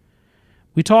boat.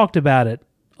 We talked about it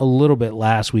a little bit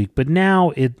last week, but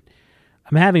now I'm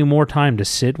having more time to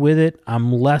sit with it.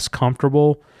 I'm less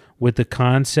comfortable with the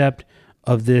concept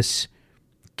of this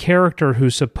character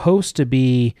who's supposed to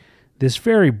be this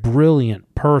very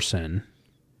brilliant person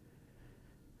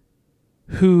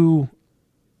who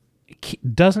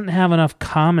doesn't have enough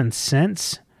common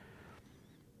sense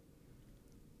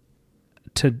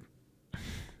to...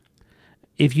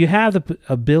 If you have the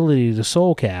ability to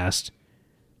soul cast,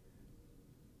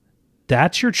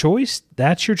 that's your choice.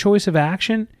 That's your choice of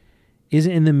action. Is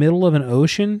it in the middle of an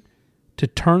ocean to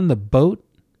turn the boat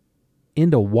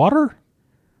into water,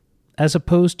 as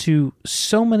opposed to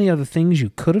so many other things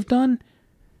you could have done?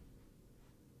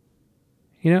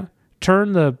 You know,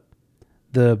 turn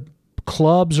the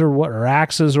clubs or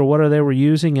axes or whatever they were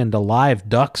using into live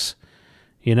ducks.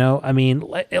 You know, I mean,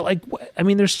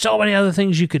 there's so many other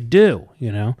things you could do,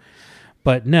 you know,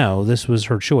 but no, this was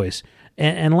her choice.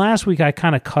 And last week I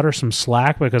kind of cut her some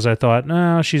slack because I thought,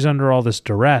 no, she's under all this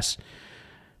duress,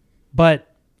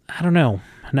 but I don't know.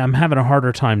 I'm having a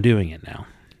harder time doing it now.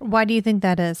 Why do you think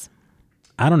that is?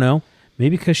 I don't know.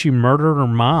 Maybe because she murdered her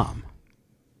mom.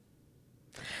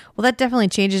 Well, that definitely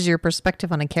changes your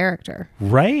perspective on a character.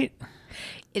 Right?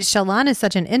 Shallan is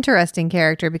such an interesting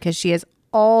character because she has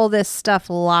all this stuff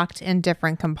locked in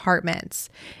different compartments.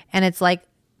 And it's like,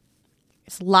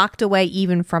 it's locked away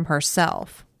even from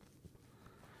herself.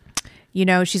 You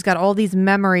know, she's got all these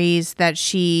memories that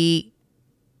she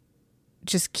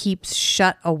just keeps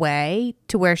shut away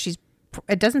to where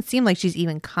it doesn't seem like she's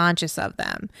even conscious of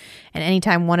them. And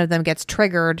anytime one of them gets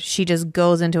triggered, she just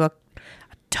goes into a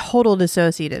total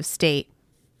dissociative state.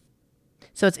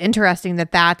 So it's interesting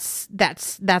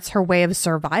that's her way of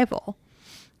survival,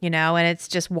 you know, and it's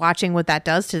just watching what that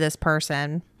does to this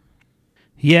person.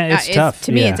 Yeah, it's tough.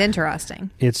 To me, it's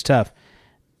interesting. It's tough.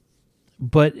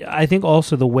 But I think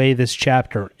also the way this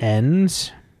chapter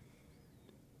ends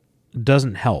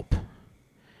doesn't help,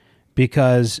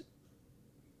 because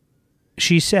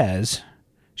she says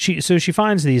she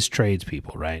finds these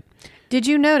tradespeople, right? Did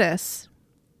you notice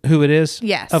who it is?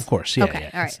 Yes. Of course. Yeah. Okay.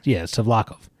 Yeah. All right. It's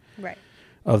Tavlakov. Right.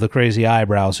 Of the crazy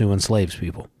eyebrows who enslaves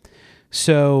people.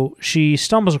 So she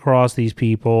stumbles across these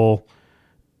people.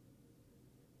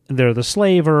 They're the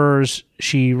slavers.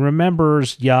 She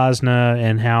remembers Yasna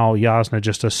and how Yasna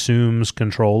just assumes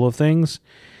control of things.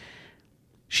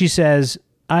 She says,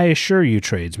 "I assure you,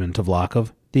 tradesman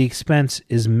Tavlakov, the expense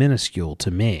is minuscule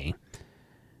to me."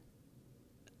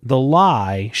 The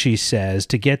lie, she says,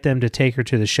 to get them to take her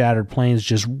to the Shattered Plains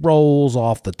just rolls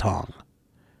off the tongue.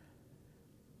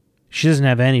 She doesn't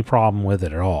have any problem with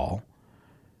it at all.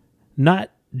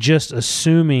 Not just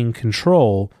assuming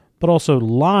control, but also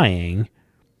lying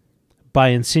by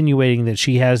insinuating that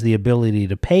she has the ability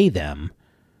to pay them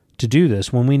to do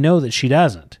this when we know that she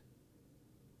doesn't.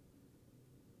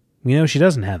 We know she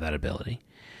doesn't have that ability.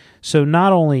 So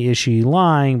not only is she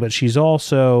lying, but she's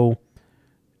also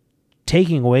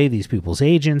taking away these people's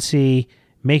agency,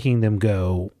 making them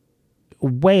go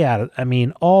way out of... I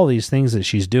mean, all these things that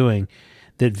she's doing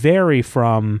that vary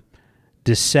from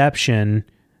deception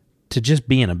to just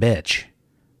being a bitch.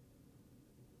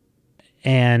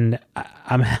 And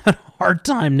I'm having a hard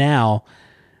time now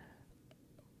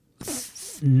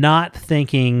not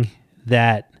thinking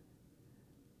that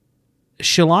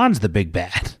Shallan's the big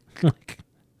bad.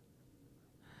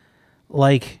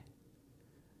 like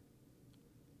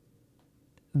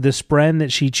the Spren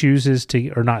that she chooses to,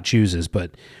 or not chooses,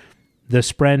 but the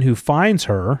Spren who finds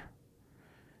her,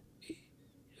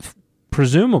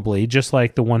 presumably, just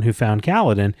like the one who found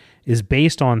Kaladin, is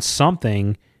based on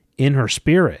something in her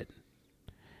spirit.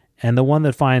 And the one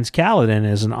that finds Kaladin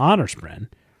is an honor Spren.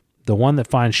 The one that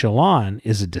finds Shallan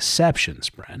is a deception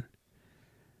Spren.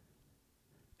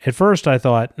 At first I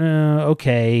thought,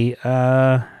 okay,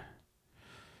 a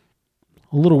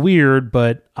little weird,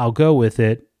 but I'll go with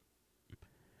it.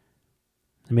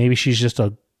 Maybe she's just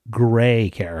a gray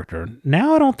character.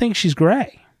 Now I don't think she's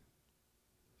gray.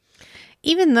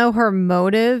 Even though her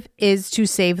motive is to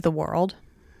save the world.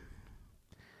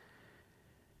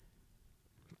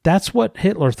 That's what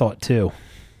Hitler thought too.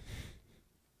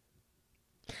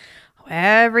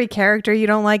 Every character you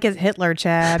don't like is Hitler,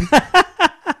 Chad.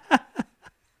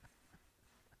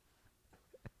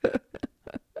 All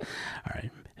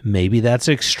right. Maybe that's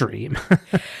extreme.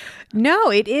 No,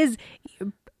 it is.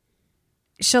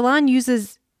 Shallan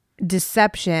uses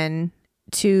deception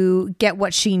to get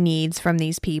what she needs from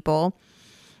these people.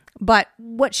 But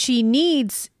what she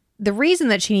needs, the reason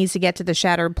that she needs to get to the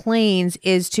Shattered Plains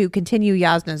is to continue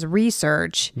Yasna's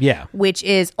research. Yeah. Which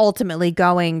is ultimately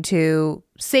going to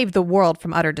save the world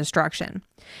from utter destruction.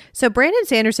 So Brandon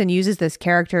Sanderson uses this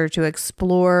character to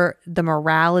explore the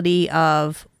morality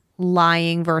of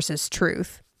lying versus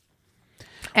truth.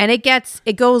 And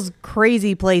it goes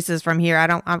crazy places from here.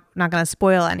 I'm not going to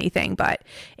spoil anything, but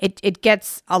it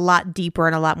gets a lot deeper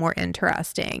and a lot more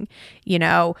interesting. You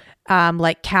know,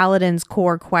 like Kaladin's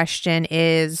core question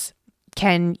is,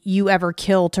 can you ever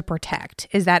kill to protect?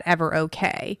 Is that ever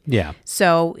okay? Yeah.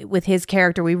 So with his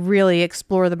character, we really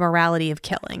explore the morality of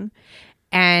killing.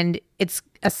 And it's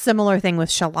a similar thing with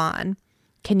Shallan.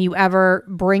 Can you ever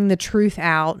bring the truth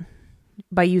out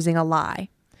by using a lie?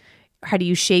 How do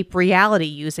you shape reality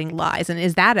using lies? And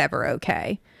is that ever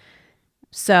okay?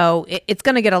 So it's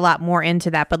going to get a lot more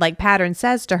into that. But like Pattern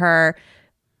says to her,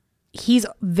 he's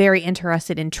very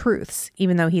interested in truths,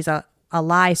 even though he's a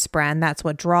lie Spren. That's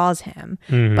what draws him.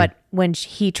 Mm-hmm. But when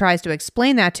he tries to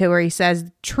explain that to her, he says,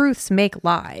 truths make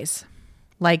lies.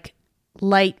 Like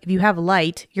light, if you have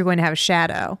light, you're going to have a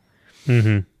shadow.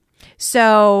 Mm-hmm.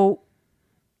 So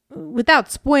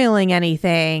without spoiling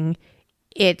anything,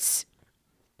 it's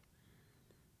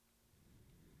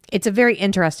a very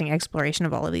interesting exploration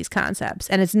of all of these concepts.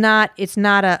 And it's not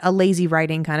a lazy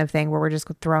writing kind of thing where we're just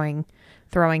throwing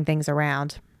things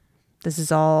around. This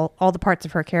is all the parts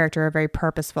of her character are very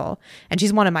purposeful. And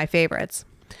she's one of my favorites.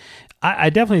 I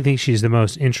definitely think she's the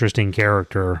most interesting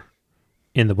character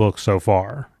in the book so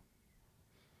far.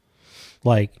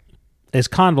 Like, as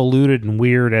convoluted and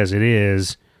weird as it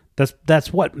is,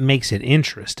 That's what makes it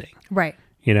interesting. Right.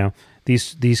 You know,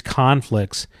 these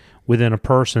conflicts within a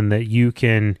person that you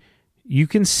can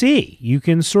see. You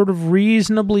can sort of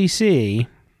reasonably see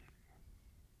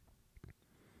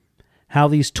how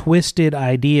these twisted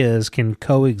ideas can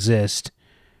coexist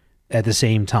at the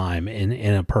same time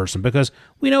in a person, because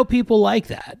we know people like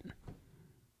that.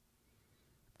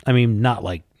 I mean, not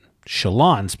like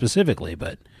Shallan specifically,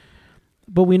 but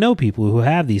we know people who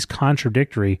have these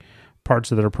contradictory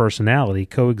parts of their personality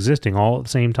coexisting all at the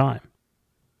same time.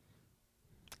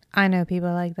 I know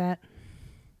people like that.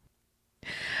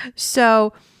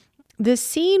 So the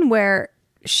scene where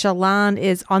Shallan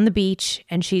is on the beach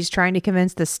and she's trying to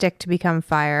convince the stick to become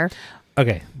fire.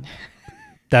 Okay.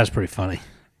 That's pretty funny.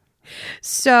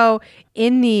 So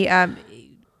in the,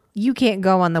 you can't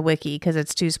go on the wiki because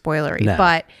it's too spoilery, No.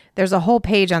 but there's a whole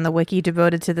page on the wiki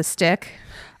devoted to the stick.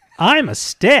 I'm a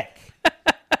stick.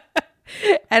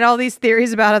 And all these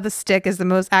theories about how the stick is the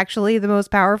most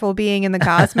powerful being in the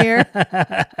Cosmere.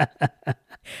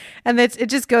 And it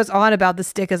just goes on about the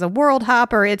stick as a world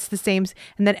hopper. It's the same.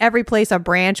 And then every place a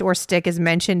branch or stick is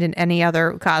mentioned in any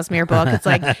other Cosmere book, it's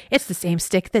like, it's the same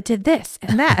stick that did this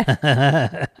and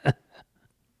that.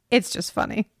 It's just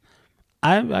funny.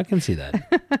 I can see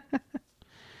that.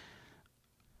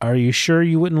 Are you sure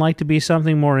you wouldn't like to be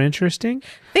something more interesting?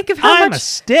 Think of how I'm a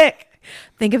stick.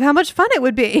 Think of how much fun it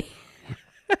would be.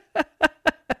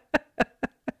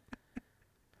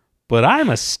 But I'm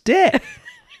a stick.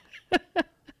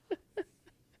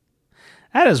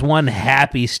 That is one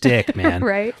happy stick, man.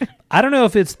 Right? I don't know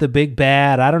if it's the big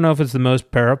bad. I don't know if it's the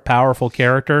most powerful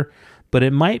character, but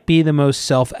it might be the most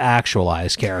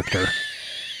self-actualized character.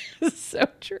 So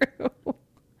true.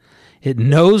 It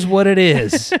knows what it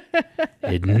is.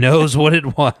 It knows what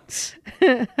it wants.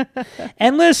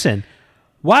 And listen,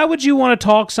 why would you want to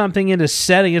talk something into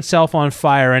setting itself on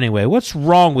fire anyway? What's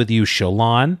wrong with you,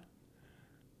 Shallan?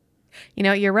 You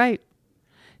know, you're right.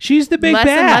 She's the big less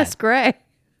bad. And less gray.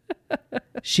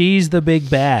 She's the big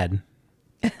bad.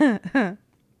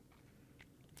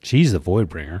 She's the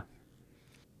Voidbringer.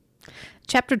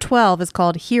 Chapter 12 is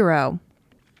called Hero.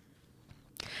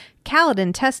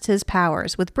 Kaladin tests his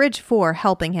powers, with Bridge 4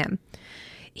 helping him.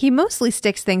 He mostly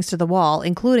sticks things to the wall,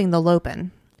 including the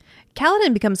Lopen.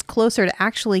 Kaladin becomes closer to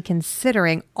actually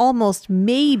considering, almost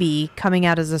maybe, coming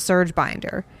out as a Surge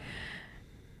Binder.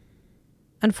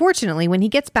 Unfortunately, when he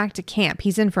gets back to camp,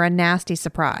 he's in for a nasty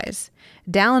surprise.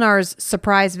 Dalinar's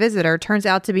surprise visitor turns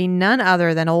out to be none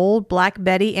other than old Black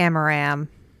Betty Amaram.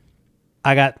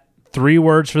 I got 3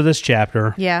 words for this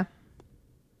chapter. Yeah.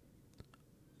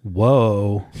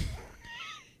 Whoa.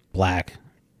 Black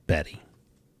Betty.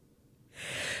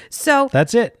 So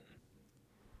that's it.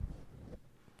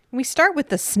 We start with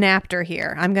the Snapter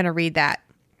here. I'm going to read that.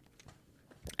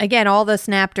 Again, all the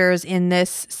Snapters in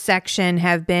this section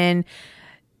have been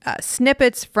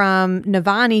snippets from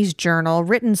Navani's journal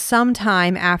written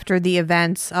sometime after the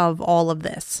events of all of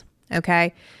this.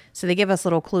 Okay? So they give us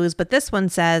little clues, but this one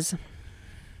says,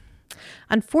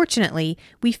 unfortunately,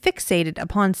 we fixated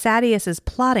upon Sadeas's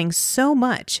plotting so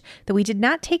much that we did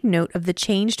not take note of the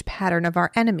changed pattern of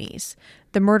our enemies,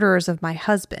 the murderers of my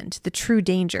husband, the true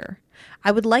danger.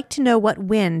 I would like to know what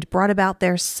wind brought about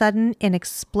their sudden,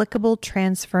 inexplicable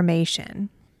transformation.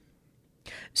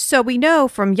 So we know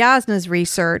from Yasna's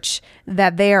research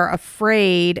that they are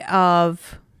afraid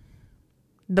of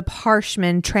the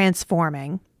Parshmen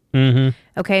transforming. Mm-hmm.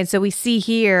 Okay, and so we see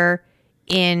here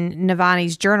in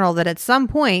Navani's journal that at some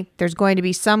point there's going to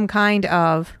be some kind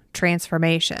of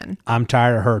transformation. I'm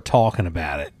tired of her talking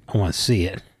about it. I want to see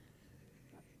it.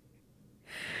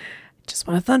 Just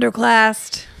want a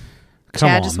thunderclast. Come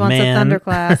Chad on, just wants man. a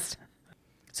thunderclast.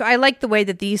 So I like the way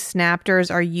that these Snapters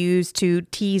are used to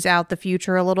tease out the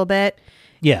future a little bit.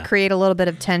 Yeah. Create a little bit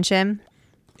of tension.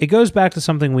 It goes back to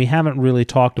something we haven't really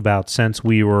talked about since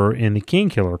we were in the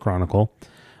Kingkiller Chronicle,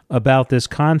 about this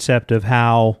concept of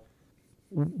how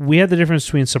we have the difference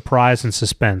between surprise and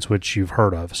suspense, which you've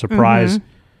heard of.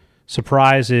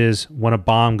 Surprise is when a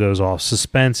bomb goes off.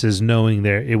 Suspense is knowing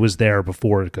it was there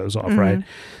before it goes off, right?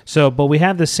 So, but we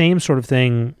have the same sort of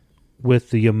thing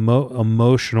with the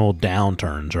emotional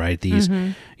downturns, right? These,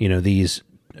 these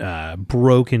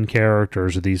broken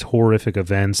characters or these horrific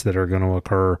events that are going to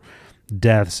occur,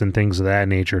 deaths and things of that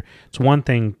nature. It's one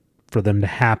thing for them to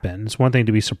happen. It's one thing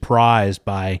to be surprised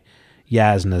by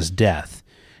Yasna's death.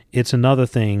 It's another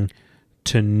thing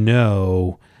to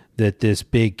know that this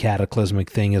big cataclysmic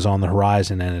thing is on the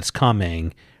horizon and it's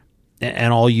coming,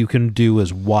 and all you can do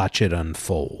is watch it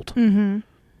unfold. Mm-hmm.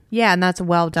 Yeah, and that's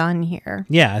well done here.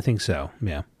 Yeah, I think so.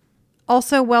 Yeah.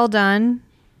 Also well done,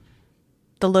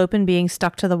 the Lopen being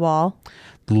stuck to the wall.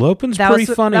 Lopin's pretty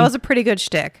funny. That was a pretty good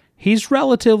shtick. He's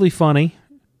relatively funny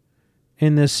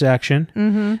in this section.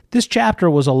 Mm-hmm. This chapter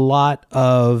was a lot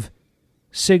of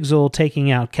Sigil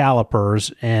taking out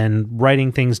calipers and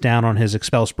writing things down on his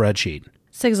Excel spreadsheet.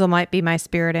 Sigil might be my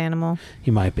spirit animal.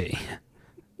 He might be.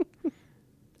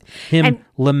 Him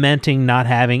lamenting not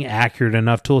having accurate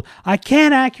enough tools. I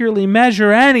can't accurately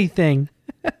measure anything.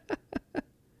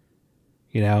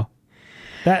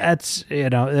 That's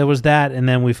there was that, and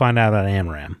then we find out about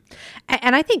Amram.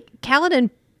 And I think Kaladin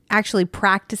actually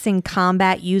practicing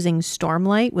combat using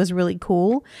Stormlight was really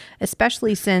cool,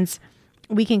 especially since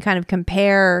we can kind of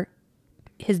compare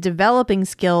his developing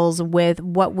skills with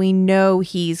what we know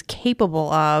he's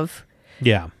capable of.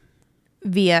 Yeah.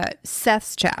 Via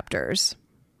Seth's chapters.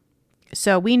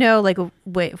 So we know, like,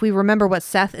 if we remember what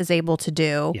Seth is able to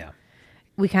do,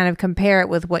 we kind of compare it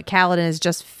with what Kaladin is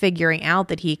just figuring out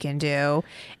that he can do.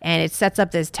 And it sets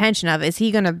up this tension of, is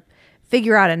he going to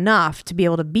figure out enough to be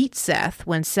able to beat Seth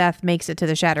when Seth makes it to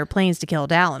the Shattered Plains to kill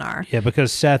Dalinar? Yeah,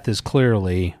 because Seth is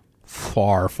clearly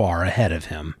far, far ahead of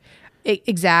him.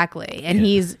 Exactly. And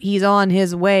he's on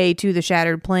his way to the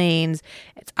Shattered Plains.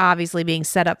 It's obviously being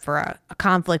set up for a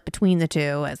conflict between the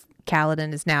two, as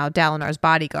Kaladin is now Dalinar's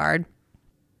bodyguard.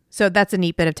 So that's a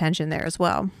neat bit of tension there as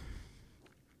well.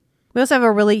 We also have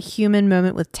a really human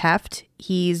moment with Teft.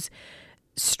 He's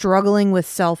struggling with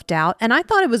self-doubt. And I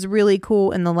thought it was really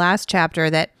cool in the last chapter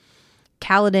that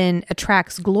Kaladin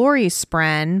attracts Glory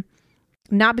Spren,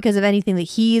 not because of anything that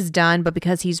he's done, but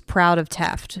because he's proud of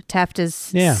Teft. Teft is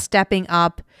stepping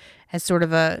up as sort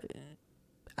of a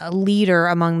leader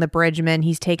among the bridgemen.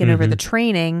 He's taken over the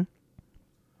training.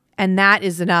 And that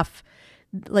is enough.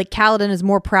 Like, Kaladin is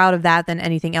more proud of that than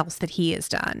anything else that he has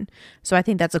done. So I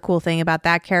think that's a cool thing about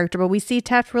that character. But we see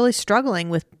Teft really struggling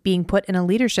with being put in a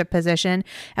leadership position.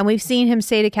 And we've seen him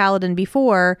say to Kaladin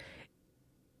before,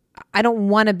 I don't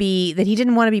want to be, that he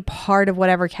didn't want to be part of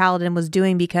whatever Kaladin was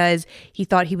doing because he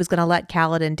thought he was going to let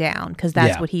Kaladin down, because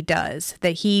that's what he does.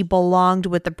 That he belonged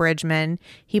with the bridgemen.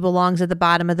 He belongs at the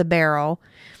bottom of the barrel.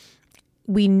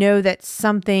 We know that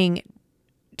something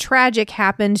tragic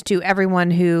happened to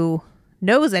everyone who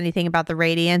knows anything about the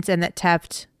Radiance, and that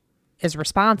Teft is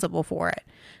responsible for it.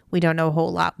 We don't know a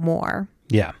whole lot more.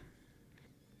 Yeah.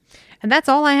 And that's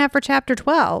all I have for chapter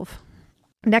 12.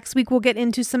 Next week, we'll get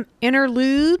into some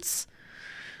interludes.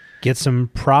 Get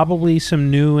probably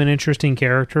some new and interesting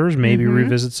characters, maybe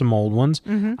revisit some old ones.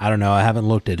 I don't know. I haven't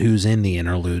looked at who's in the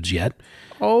interludes yet.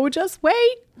 Oh, just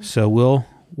wait. So we'll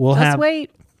just wait.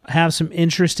 Have some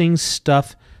interesting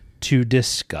stuff to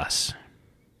discuss.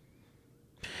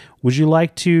 Would you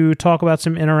like to talk about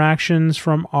some interactions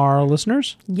from our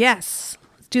listeners? Yes.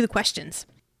 Let's do the questions.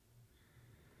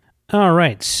 All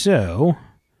right. So,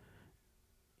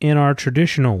 in our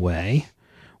traditional way,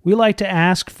 we like to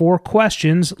ask 4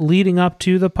 questions leading up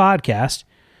to the podcast.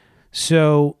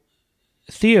 So,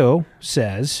 Theo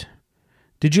says,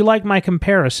 did you like my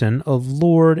comparison of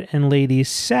Lord and Lady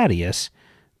Sadius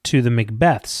to the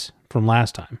Macbeths from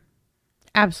last time?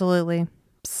 Absolutely.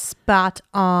 Spot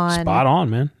on. Spot on,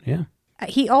 man. Yeah.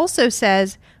 He also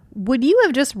says, would you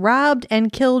have just robbed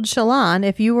and killed Shallan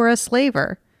if you were a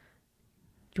slaver?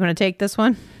 Do you want to take this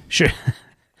one?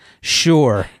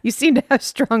 Sure. You seem to have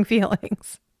strong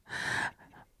feelings.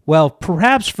 Well,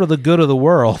 perhaps for the good of the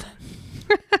world,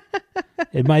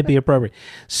 it might be appropriate.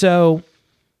 So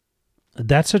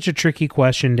that's such a tricky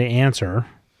question to answer,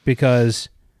 because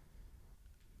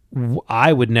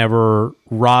I would never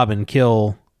rob and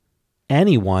kill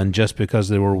anyone just because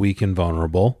they were weak and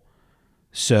vulnerable.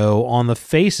 So on the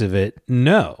face of it,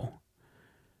 no.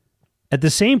 At the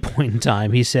same point in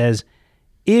time, he says,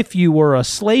 if you were a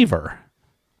slaver.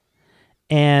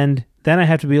 And then I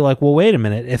have to be like, well, wait a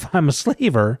minute. If I'm a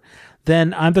slaver,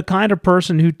 then I'm the kind of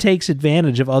person who takes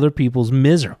advantage of other people's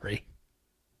misery.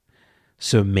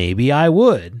 So maybe I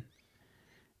would.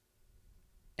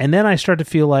 And then I start to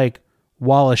feel like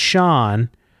Wallace Shawn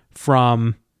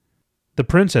from The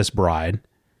Princess Bride,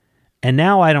 and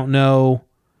now I don't know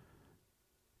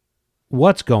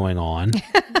what's going on.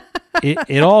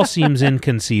 It all seems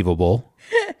inconceivable.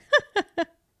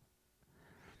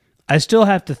 I still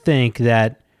have to think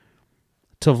that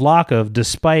Tavlakov,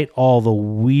 despite all the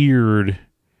weird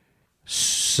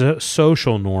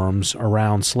social norms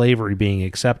around slavery being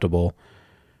acceptable,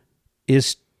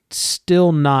 is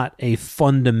still not a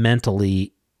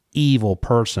fundamentally evil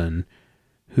person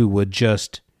who would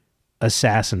just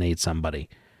assassinate somebody.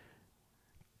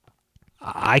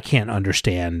 I can't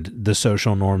understand the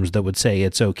social norms that would say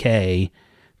it's okay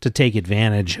to take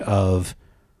advantage of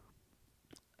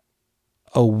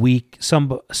a weak,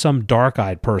 some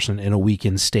dark-eyed person in a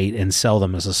weakened state and sell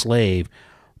them as a slave,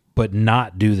 but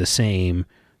not do the same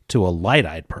to a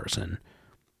light-eyed person.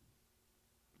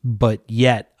 But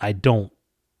yet, I don't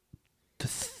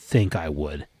think I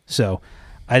would. So,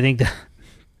 I think that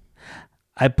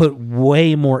I put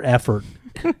way more effort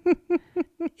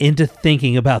into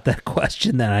thinking about that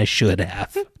question than I should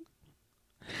have.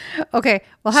 Okay,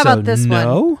 well, how about this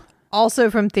one?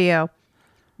 Also from Theo.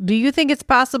 Do you think it's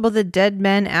possible that dead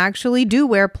men actually do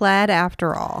wear plaid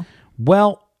after all?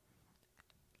 Well,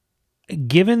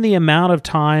 given the amount of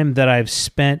time that I've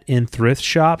spent in thrift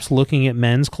shops looking at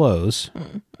men's clothes,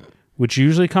 which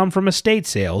usually come from estate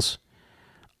sales,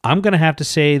 I'm going to have to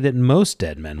say that most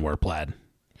dead men wear plaid.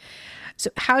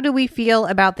 So how do we feel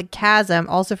about the chasm,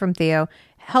 also from Theo,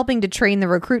 helping to train the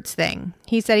recruits thing?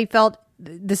 He said he felt,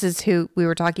 this is who we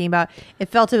were talking about, it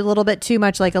felt a little bit too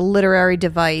much like a literary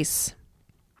device.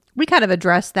 We kind of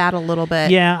addressed that a little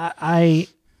bit. Yeah, I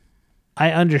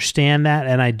understand that,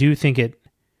 and I do think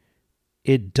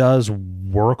it does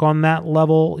work on that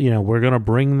level. You know, we're going to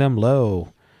bring them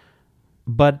low.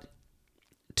 But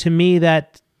to me,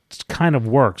 that kind of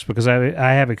works because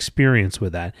I have experience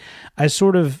with that.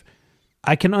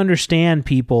 I can understand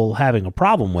people having a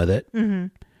problem with it,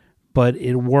 but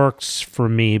it works for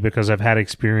me because I've had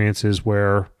experiences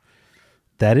where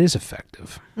that is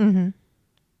effective. Mm-hmm.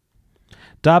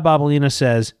 Da Babalina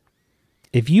says,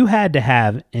 if you had to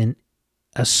have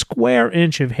a square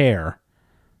inch of hair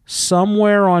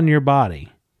somewhere on your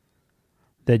body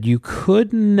that you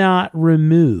could not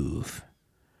remove,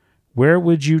 where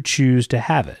would you choose to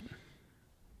have it?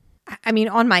 I mean,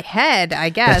 on my head, I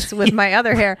guess, with my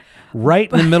other hair.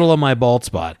 Right in the middle of my bald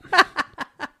spot.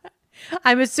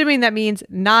 I'm assuming that means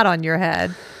not on your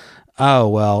head. Oh,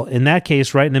 well, in that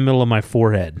case, right in the middle of my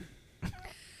forehead.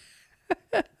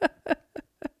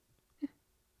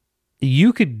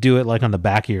 You could do it like on the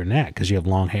back of your neck because you have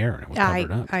long hair and it was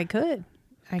covered up. I could.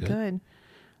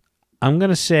 I'm going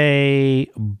to say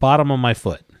bottom of my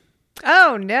foot.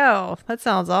 Oh, no. That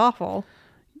sounds awful.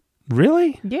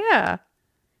 Really? Yeah.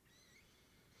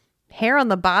 Hair on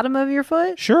the bottom of your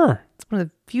foot? Sure. It's one of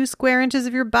the few square inches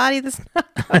of your body that's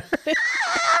not covered.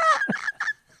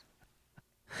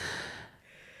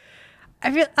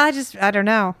 I don't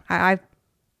know.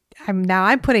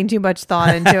 I'm putting too much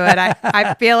thought into it.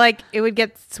 I feel like it would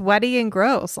get sweaty and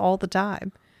gross all the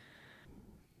time.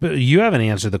 But you haven't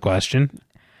answered the question.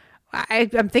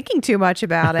 I'm thinking too much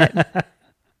about it.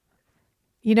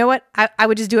 You know what? I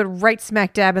would just do it right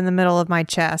smack dab in the middle of my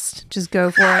chest. Just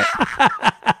go for it.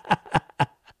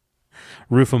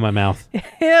 Roof of my mouth.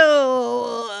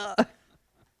 Ew.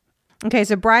 Okay,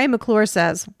 so Brian McClure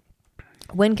says,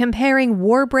 when comparing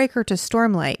Warbreaker to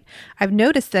Stormlight, I've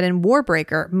noticed that in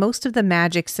Warbreaker, most of the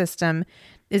magic system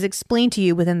is explained to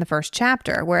you within the first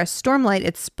chapter, whereas Stormlight,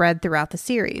 it's spread throughout the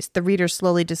series. The reader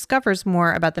slowly discovers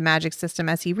more about the magic system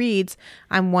as he reads.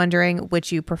 I'm wondering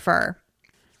which you prefer.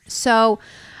 So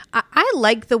I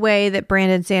like the way that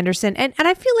Brandon Sanderson, and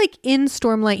I feel like in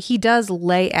Stormlight, he does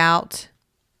lay out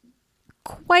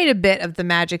quite a bit of the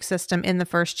magic system in the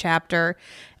first chapter,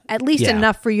 at least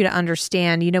enough for you to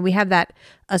understand. You know, we have that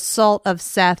assault of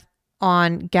Seth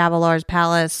on Gavilar's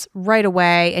palace right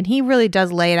away, and he really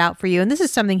does lay it out for you. And this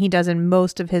is something he does in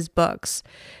most of his books.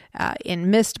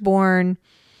 In Mistborn,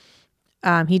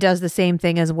 he does the same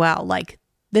thing as well. Like,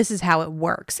 this is how it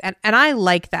works. And I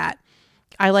like that.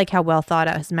 I like how well thought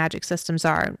out his magic systems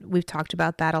are. We've talked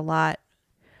about that a lot.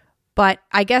 But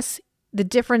I guess the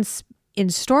difference in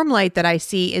Stormlight that I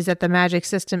see is that the magic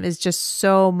system is just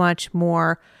so much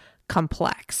more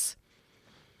complex.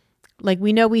 Like,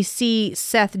 we know we see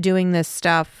Seth doing this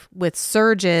stuff with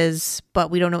surges,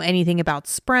 but we don't know anything about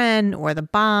Spren or the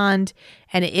bond,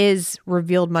 and it is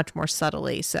revealed much more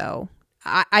subtly. So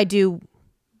I do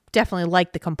definitely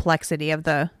like the complexity of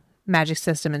the magic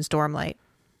system in Stormlight.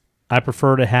 I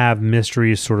prefer to have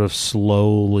mysteries sort of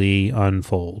slowly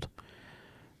unfold.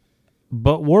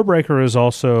 But Warbreaker is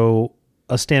also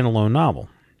a standalone novel.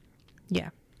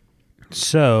 Yeah.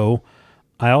 So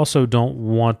I also don't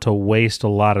want to waste a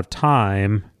lot of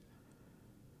time,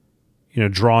 you know,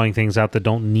 drawing things out that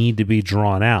don't need to be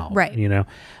drawn out. Right. You know,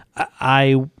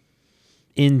 I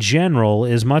in general,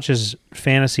 as much as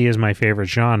fantasy is my favorite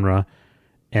genre,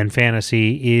 and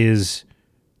fantasy is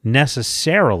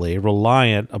necessarily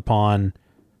reliant upon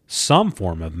some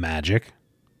form of magic,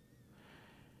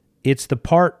 it's the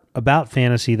part about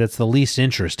fantasy that's the least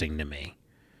interesting to me.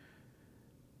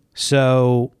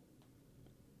 So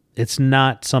it's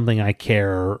not something I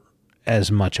care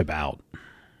as much about.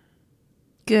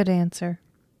 Good answer.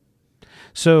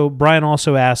 So Brian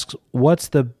also asks, what's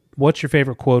your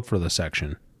favorite quote for the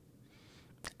section?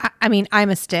 I mean, I'm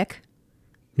a stick.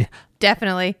 Yeah.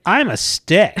 Definitely. I'm a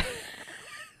stick.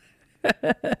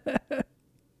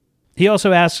 He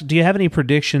also asks, do you have any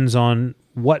predictions on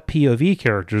what POV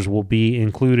characters will be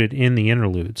included in the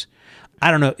interludes?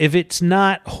 I don't know. If it's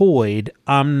not Hoyd,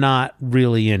 I'm not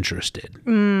really interested.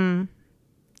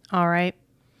 All right.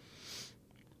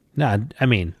 No, I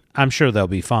mean, I'm sure they'll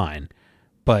be fine,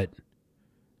 but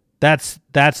that's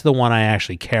the one I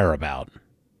actually care about.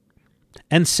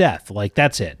 And Seth, like,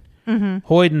 that's it. Mm-hmm.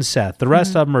 Hoyd and Seth. The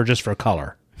rest of them are just for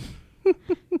color.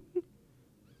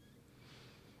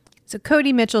 So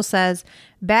Cody Mitchell says,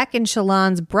 back in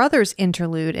Shallan's brother's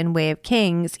interlude in Way of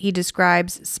Kings, he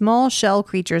describes small shell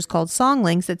creatures called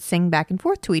songlings that sing back and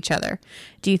forth to each other.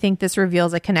 Do you think this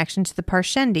reveals a connection to the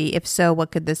Parshendi? If so,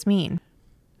 what could this mean?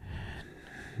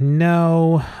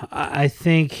 No, I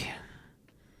think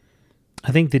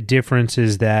the difference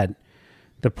is that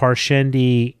the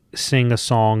Parshendi sing a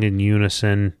song in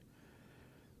unison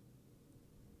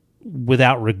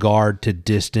without regard to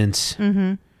distance.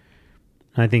 Mm-hmm.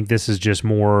 I think this is just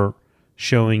more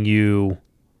showing you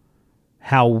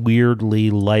how weirdly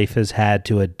life has had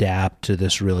to adapt to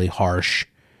this really harsh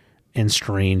and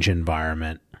strange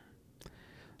environment.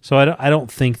 So I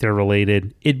don't think they're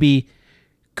related. It'd be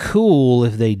cool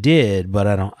if they did, but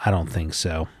I don't think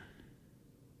so.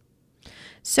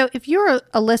 So if you're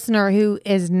a listener who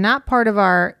is not part of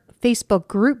our Facebook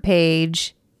group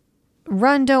page,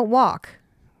 run, don't walk,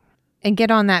 and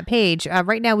get on that page.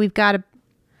 Right now we've got a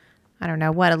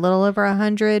little over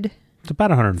 100. It's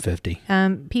about 150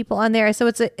 people on there. So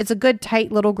it's a good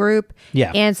tight little group.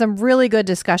 Yeah. And some really good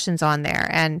discussions on there.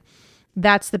 And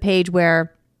that's the page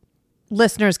where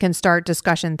listeners can start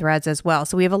discussion threads as well.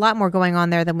 So we have a lot more going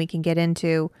on there than we can get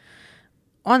into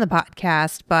on the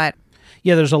podcast. But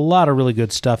yeah, there's a lot of really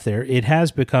good stuff there. It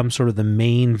has become sort of the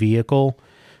main vehicle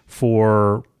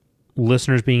for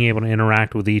listeners being able to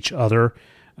interact with each other,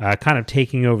 kind of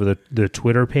taking over the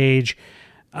Twitter page.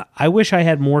 I wish I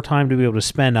had more time to be able to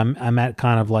spend. I'm at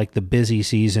kind of like the busy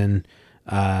season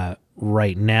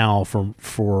right now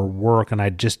for work, and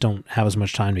I just don't have as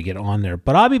much time to get on there.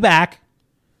 But I'll be back.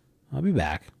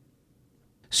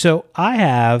 So I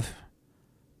have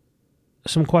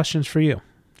some questions for you.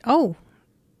 Oh,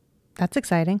 that's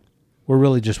exciting. We're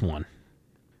really just one.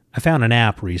 I found an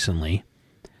app recently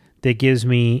that gives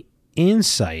me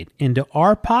insight into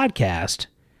our podcast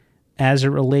as it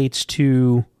relates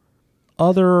to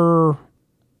other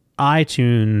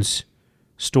iTunes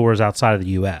stores outside of the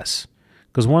U.S.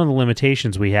 Because one of the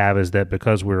limitations we have is that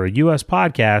because we're a U.S.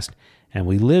 podcast and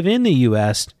we live in the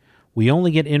U.S., we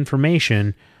only get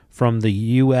information from the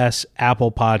U.S.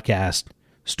 Apple Podcast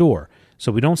store.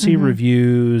 So we don't see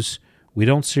reviews. We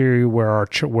don't see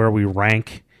where we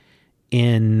rank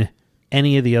in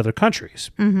any of the other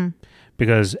countries. Mm-hmm.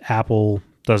 Because Apple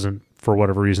doesn't, for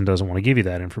whatever reason, doesn't want to give you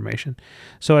that information.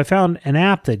 So I found an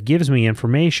app that gives me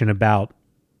information about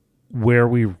where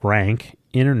we rank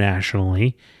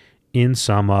internationally in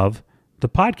some of the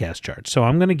podcast charts. So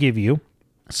I'm going to give you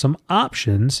some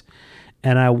options,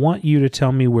 and I want you to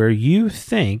tell me where you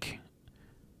think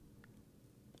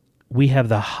we have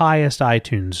the highest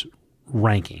iTunes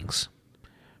rankings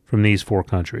from these 4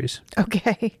 countries.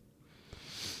 Okay.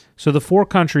 So the 4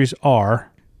 countries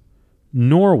are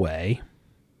Norway,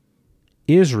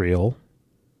 Israel,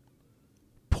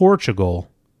 Portugal,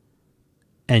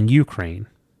 and Ukraine.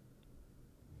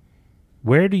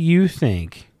 Where do you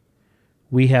think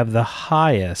we have the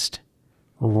highest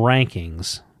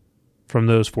rankings from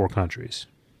those 4 countries?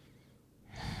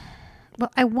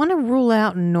 Well, I want to rule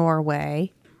out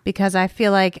Norway because I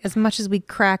feel like as much as we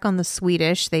crack on the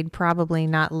Swedish, they'd probably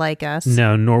not like us.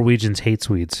 No, Norwegians hate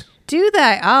Swedes. Do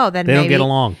they? Oh, then they maybe don't get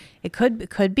along. It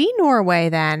could be Norway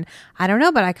then. I don't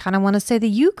know, but I kind of want to say the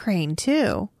Ukraine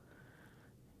too.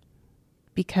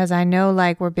 Because I know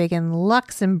like we're big in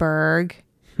Luxembourg,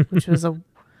 which was a...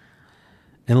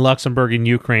 And Luxembourg and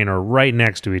Ukraine are right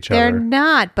next to each other. They're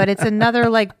not, but it's another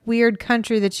like weird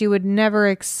country that you would never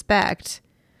expect.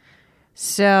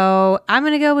 So I'm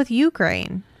going to go with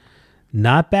Ukraine.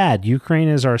 Not bad. Ukraine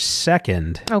is our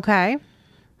second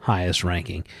highest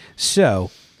ranking.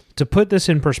 So to put this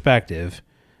in perspective,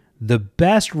 the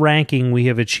best ranking we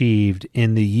have achieved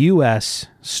in the U.S.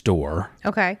 store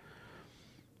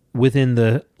within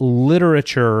the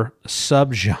literature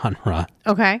subgenre.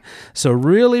 Okay. So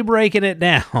really breaking it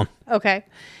down. Okay.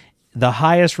 The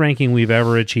highest ranking we've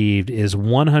ever achieved is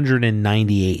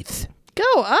 198th.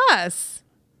 Go us.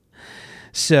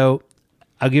 So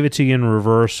I'll give it to you in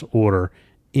reverse order.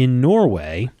 In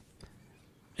Norway,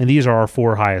 and these are our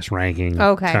 4 highest ranking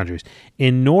countries.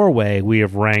 In Norway, we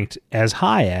have ranked as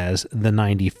high as the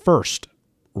 91st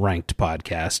ranked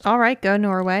podcast. All right, go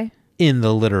Norway. In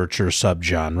the literature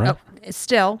subgenre.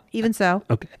 still, even so.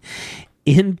 Okay.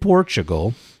 In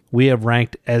Portugal, we have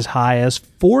ranked as high as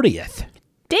 40th.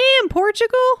 Damn,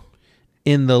 Portugal.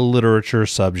 In the literature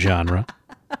subgenre.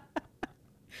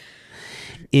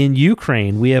 In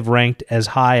Ukraine, we have ranked as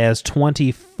high as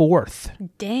 24th.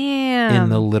 Damn. In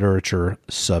the literature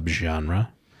subgenre.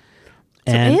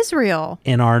 So And Israel.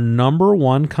 in our number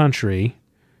one country,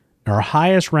 our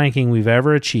highest ranking we've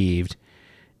ever achieved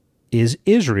is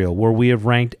Israel, where we have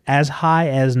ranked as high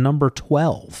as number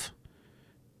 12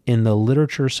 in the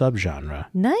literature subgenre.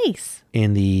 Nice.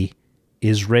 In the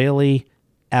Israeli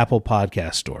Apple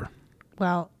Podcast Store.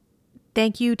 Well,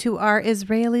 thank you to our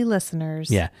Israeli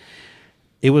listeners. Yeah.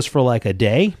 It was for like a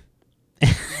day.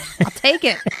 I'll take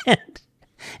it.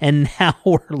 And now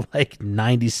we're like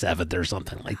 97th or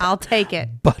something like that. I'll take it.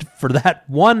 But for that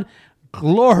one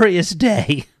glorious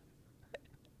day,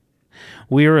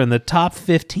 we were in the top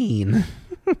 15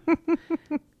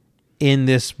 in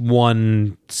this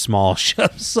one small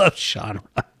subgenre.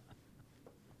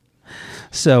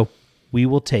 So we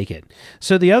will take it.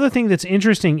 So the other thing that's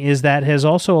interesting is that has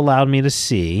also allowed me to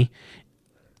see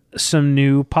some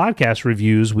new podcast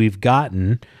reviews we've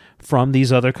gotten from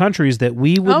these other countries that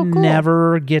we would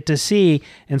never get to see,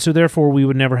 and so therefore we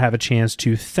would never have a chance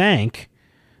to thank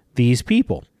these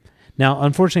people. Now,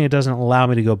 unfortunately, it doesn't allow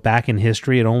me to go back in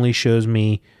history. It only shows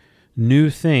me new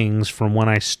things from when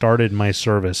I started my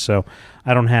service. So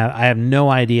I have no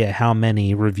idea how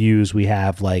many reviews we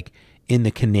have, like in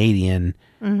the Canadian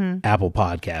Apple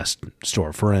Podcast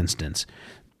Store, for instance.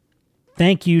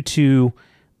 Thank you to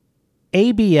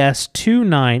ABS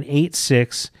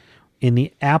 2986 in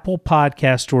the Apple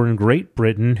Podcast Store in Great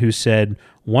Britain, who said,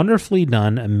 "Wonderfully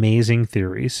done, amazing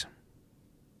theories."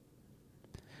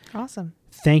 Awesome.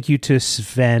 Thank you to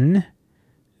Sven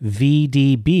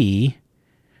VDB,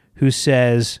 who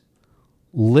says,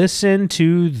 "Listen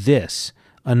to this.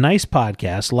 A nice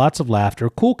podcast, lots of laughter,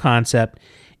 cool concept,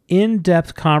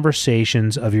 in-depth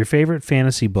conversations of your favorite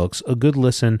fantasy books, a good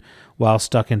listen while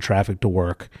stuck in traffic to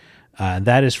work."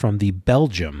 That is from the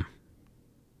Belgium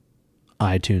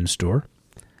iTunes Store.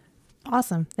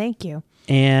 Awesome. Thank you.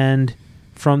 And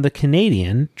from the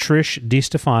Canadian, Trish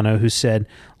DiStefano, who said,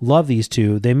 "Love these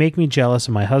two. They make me jealous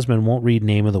and my husband won't read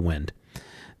Name of the Wind.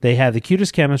 They have the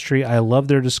cutest chemistry. I love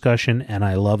their discussion and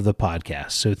I love the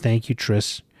podcast." So thank you,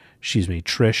 Trish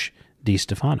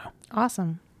DiStefano.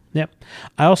 Awesome. Yep.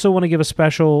 I also want to give a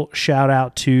special shout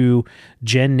out to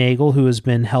Jen Nagel, who has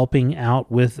been helping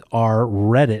out with our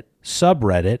Reddit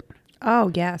subreddit.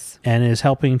 Oh, yes. And is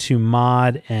helping to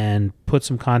mod and put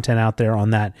some content out there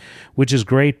on that, which is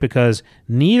great because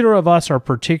neither of us are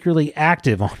particularly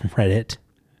active on Reddit.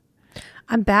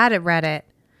 I'm bad at Reddit.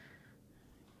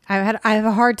 I have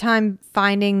a hard time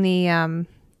finding the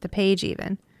page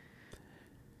even.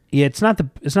 Yeah, it's not the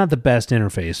best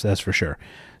interface, that's for sure.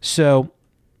 So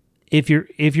if you're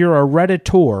a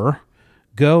Redditor,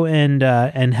 go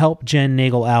and help Jen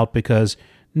Nagel out because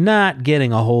not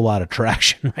getting a whole lot of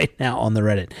traction right now on the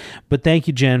Reddit. But thank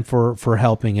you, Jen, for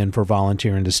helping and for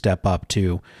volunteering to step up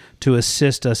to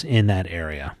assist us in that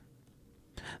area.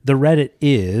 The Reddit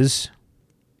is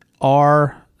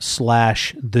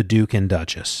r/the Duke and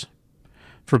Duchess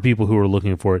for people who are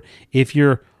looking for it. If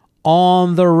you're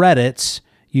on the Reddits,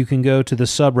 you can go to the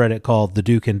subreddit called The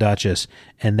Duke and Duchess,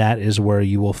 and that is where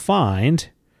you will find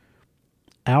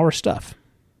our stuff.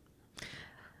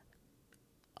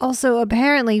 Also,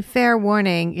 apparently, fair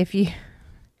warning, if you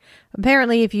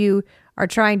are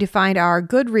trying to find our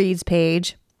Goodreads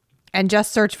page and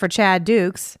just search for Chad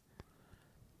Dukes,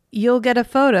 you'll get a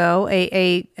photo,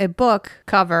 a book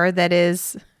cover that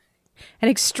is an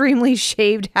extremely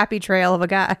shaved happy trail of a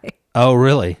guy. Oh,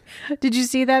 really? Did you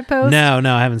see that post? No,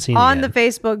 I haven't seen it on yet. the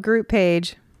Facebook group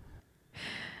page.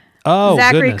 Oh,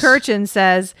 Zachary goodness. Kirchen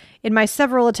says, "In my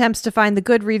several attempts to find the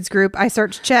Goodreads group, I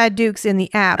searched Chad Dukes in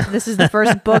the app. This is the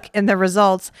first book in the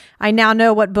results. I now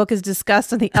know what book is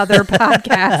discussed on the other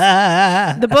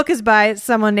podcast. The book is by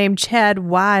someone named Chad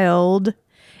Wild,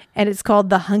 and it's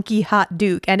called The Hunky Hot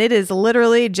Duke. And it is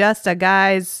literally just a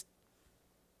guy's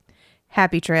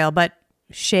happy trail, but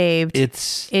shaved.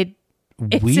 It's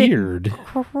It's weird.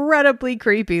 Incredibly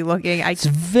creepy looking. It's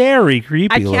very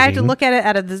creepy looking. I have to look at it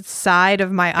out of the side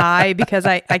of my eye because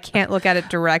I can't look at it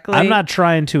directly. I'm not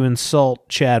trying to insult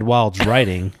Chad Wild's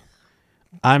writing.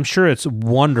 I'm sure it's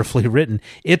wonderfully written.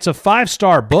 It's a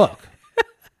 5-star book.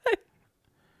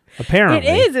 Apparently.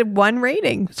 It is. 1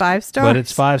 rating. 5 stars. But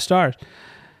it's 5 stars.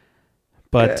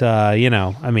 But,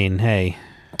 hey.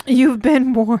 You've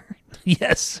been warned.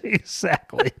 Yes,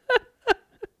 exactly.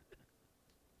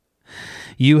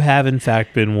 You have, in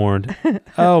fact, been warned.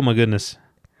 Oh, my goodness.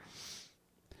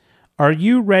 Are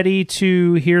you ready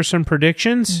to hear some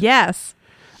predictions? Yes.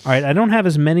 All right, I don't have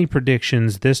as many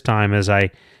predictions this time as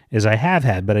I have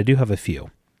had, but I do have a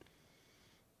few.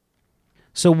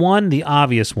 So one, the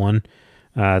obvious one,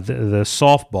 the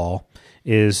softball,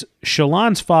 is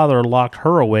Shallan's father locked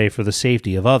her away for the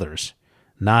safety of others,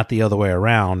 not the other way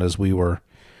around as we were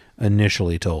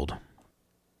initially told.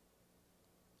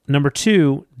 Number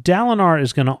 2, Dalinar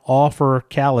is going to offer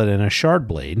Kaladin a shard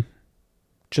blade,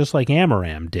 just like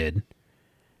Amaram did.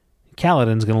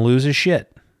 Kaladin's going to lose his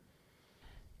shit.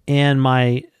 And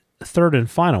my third and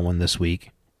final one this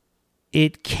week,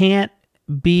 it can't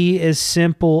be as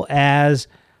simple as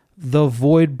the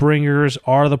Voidbringers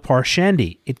are the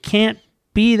Parshendi. It can't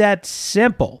be that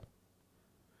simple.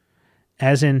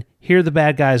 As in, here the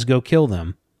bad guys, go kill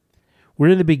them.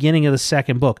 We're in the beginning of the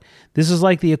second book. This is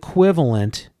like the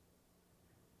equivalent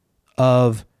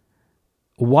of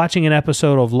watching an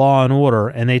episode of Law and Order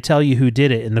and they tell you who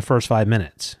did it in the first 5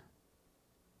 minutes.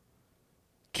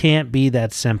 Can't be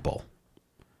that simple.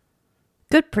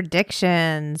 Good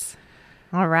predictions.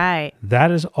 All right. That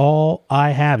is all I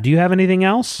have. Do you have anything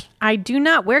else? I do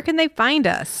not. Where can they find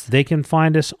us? They can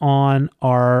find us on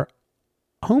our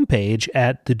homepage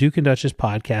at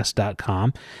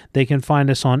thedukeandduchesspodcast.com. They can find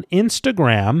us on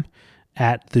Instagram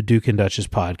at the Duke and Duchess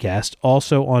Podcast,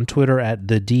 also on Twitter at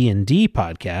the D&D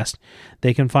Podcast.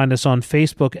 They can find us on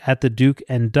Facebook at the Duke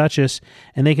and Duchess,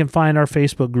 and they can find our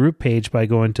Facebook group page by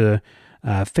going to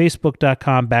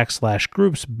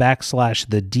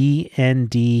facebook.com/groups/the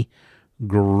DND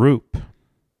group.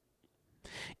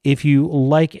 If you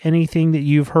like anything that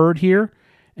you've heard here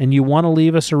and you want to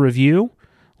leave us a review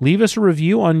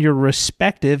on your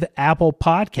respective Apple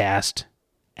Podcast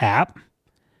app.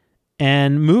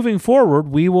 And moving forward,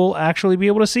 we will actually be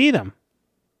able to see them.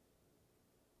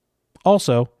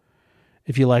 Also,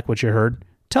 if you like what you heard,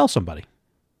 tell somebody.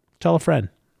 Tell a friend.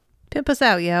 Pimp us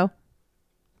out, yo.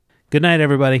 Good night,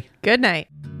 everybody. Good night.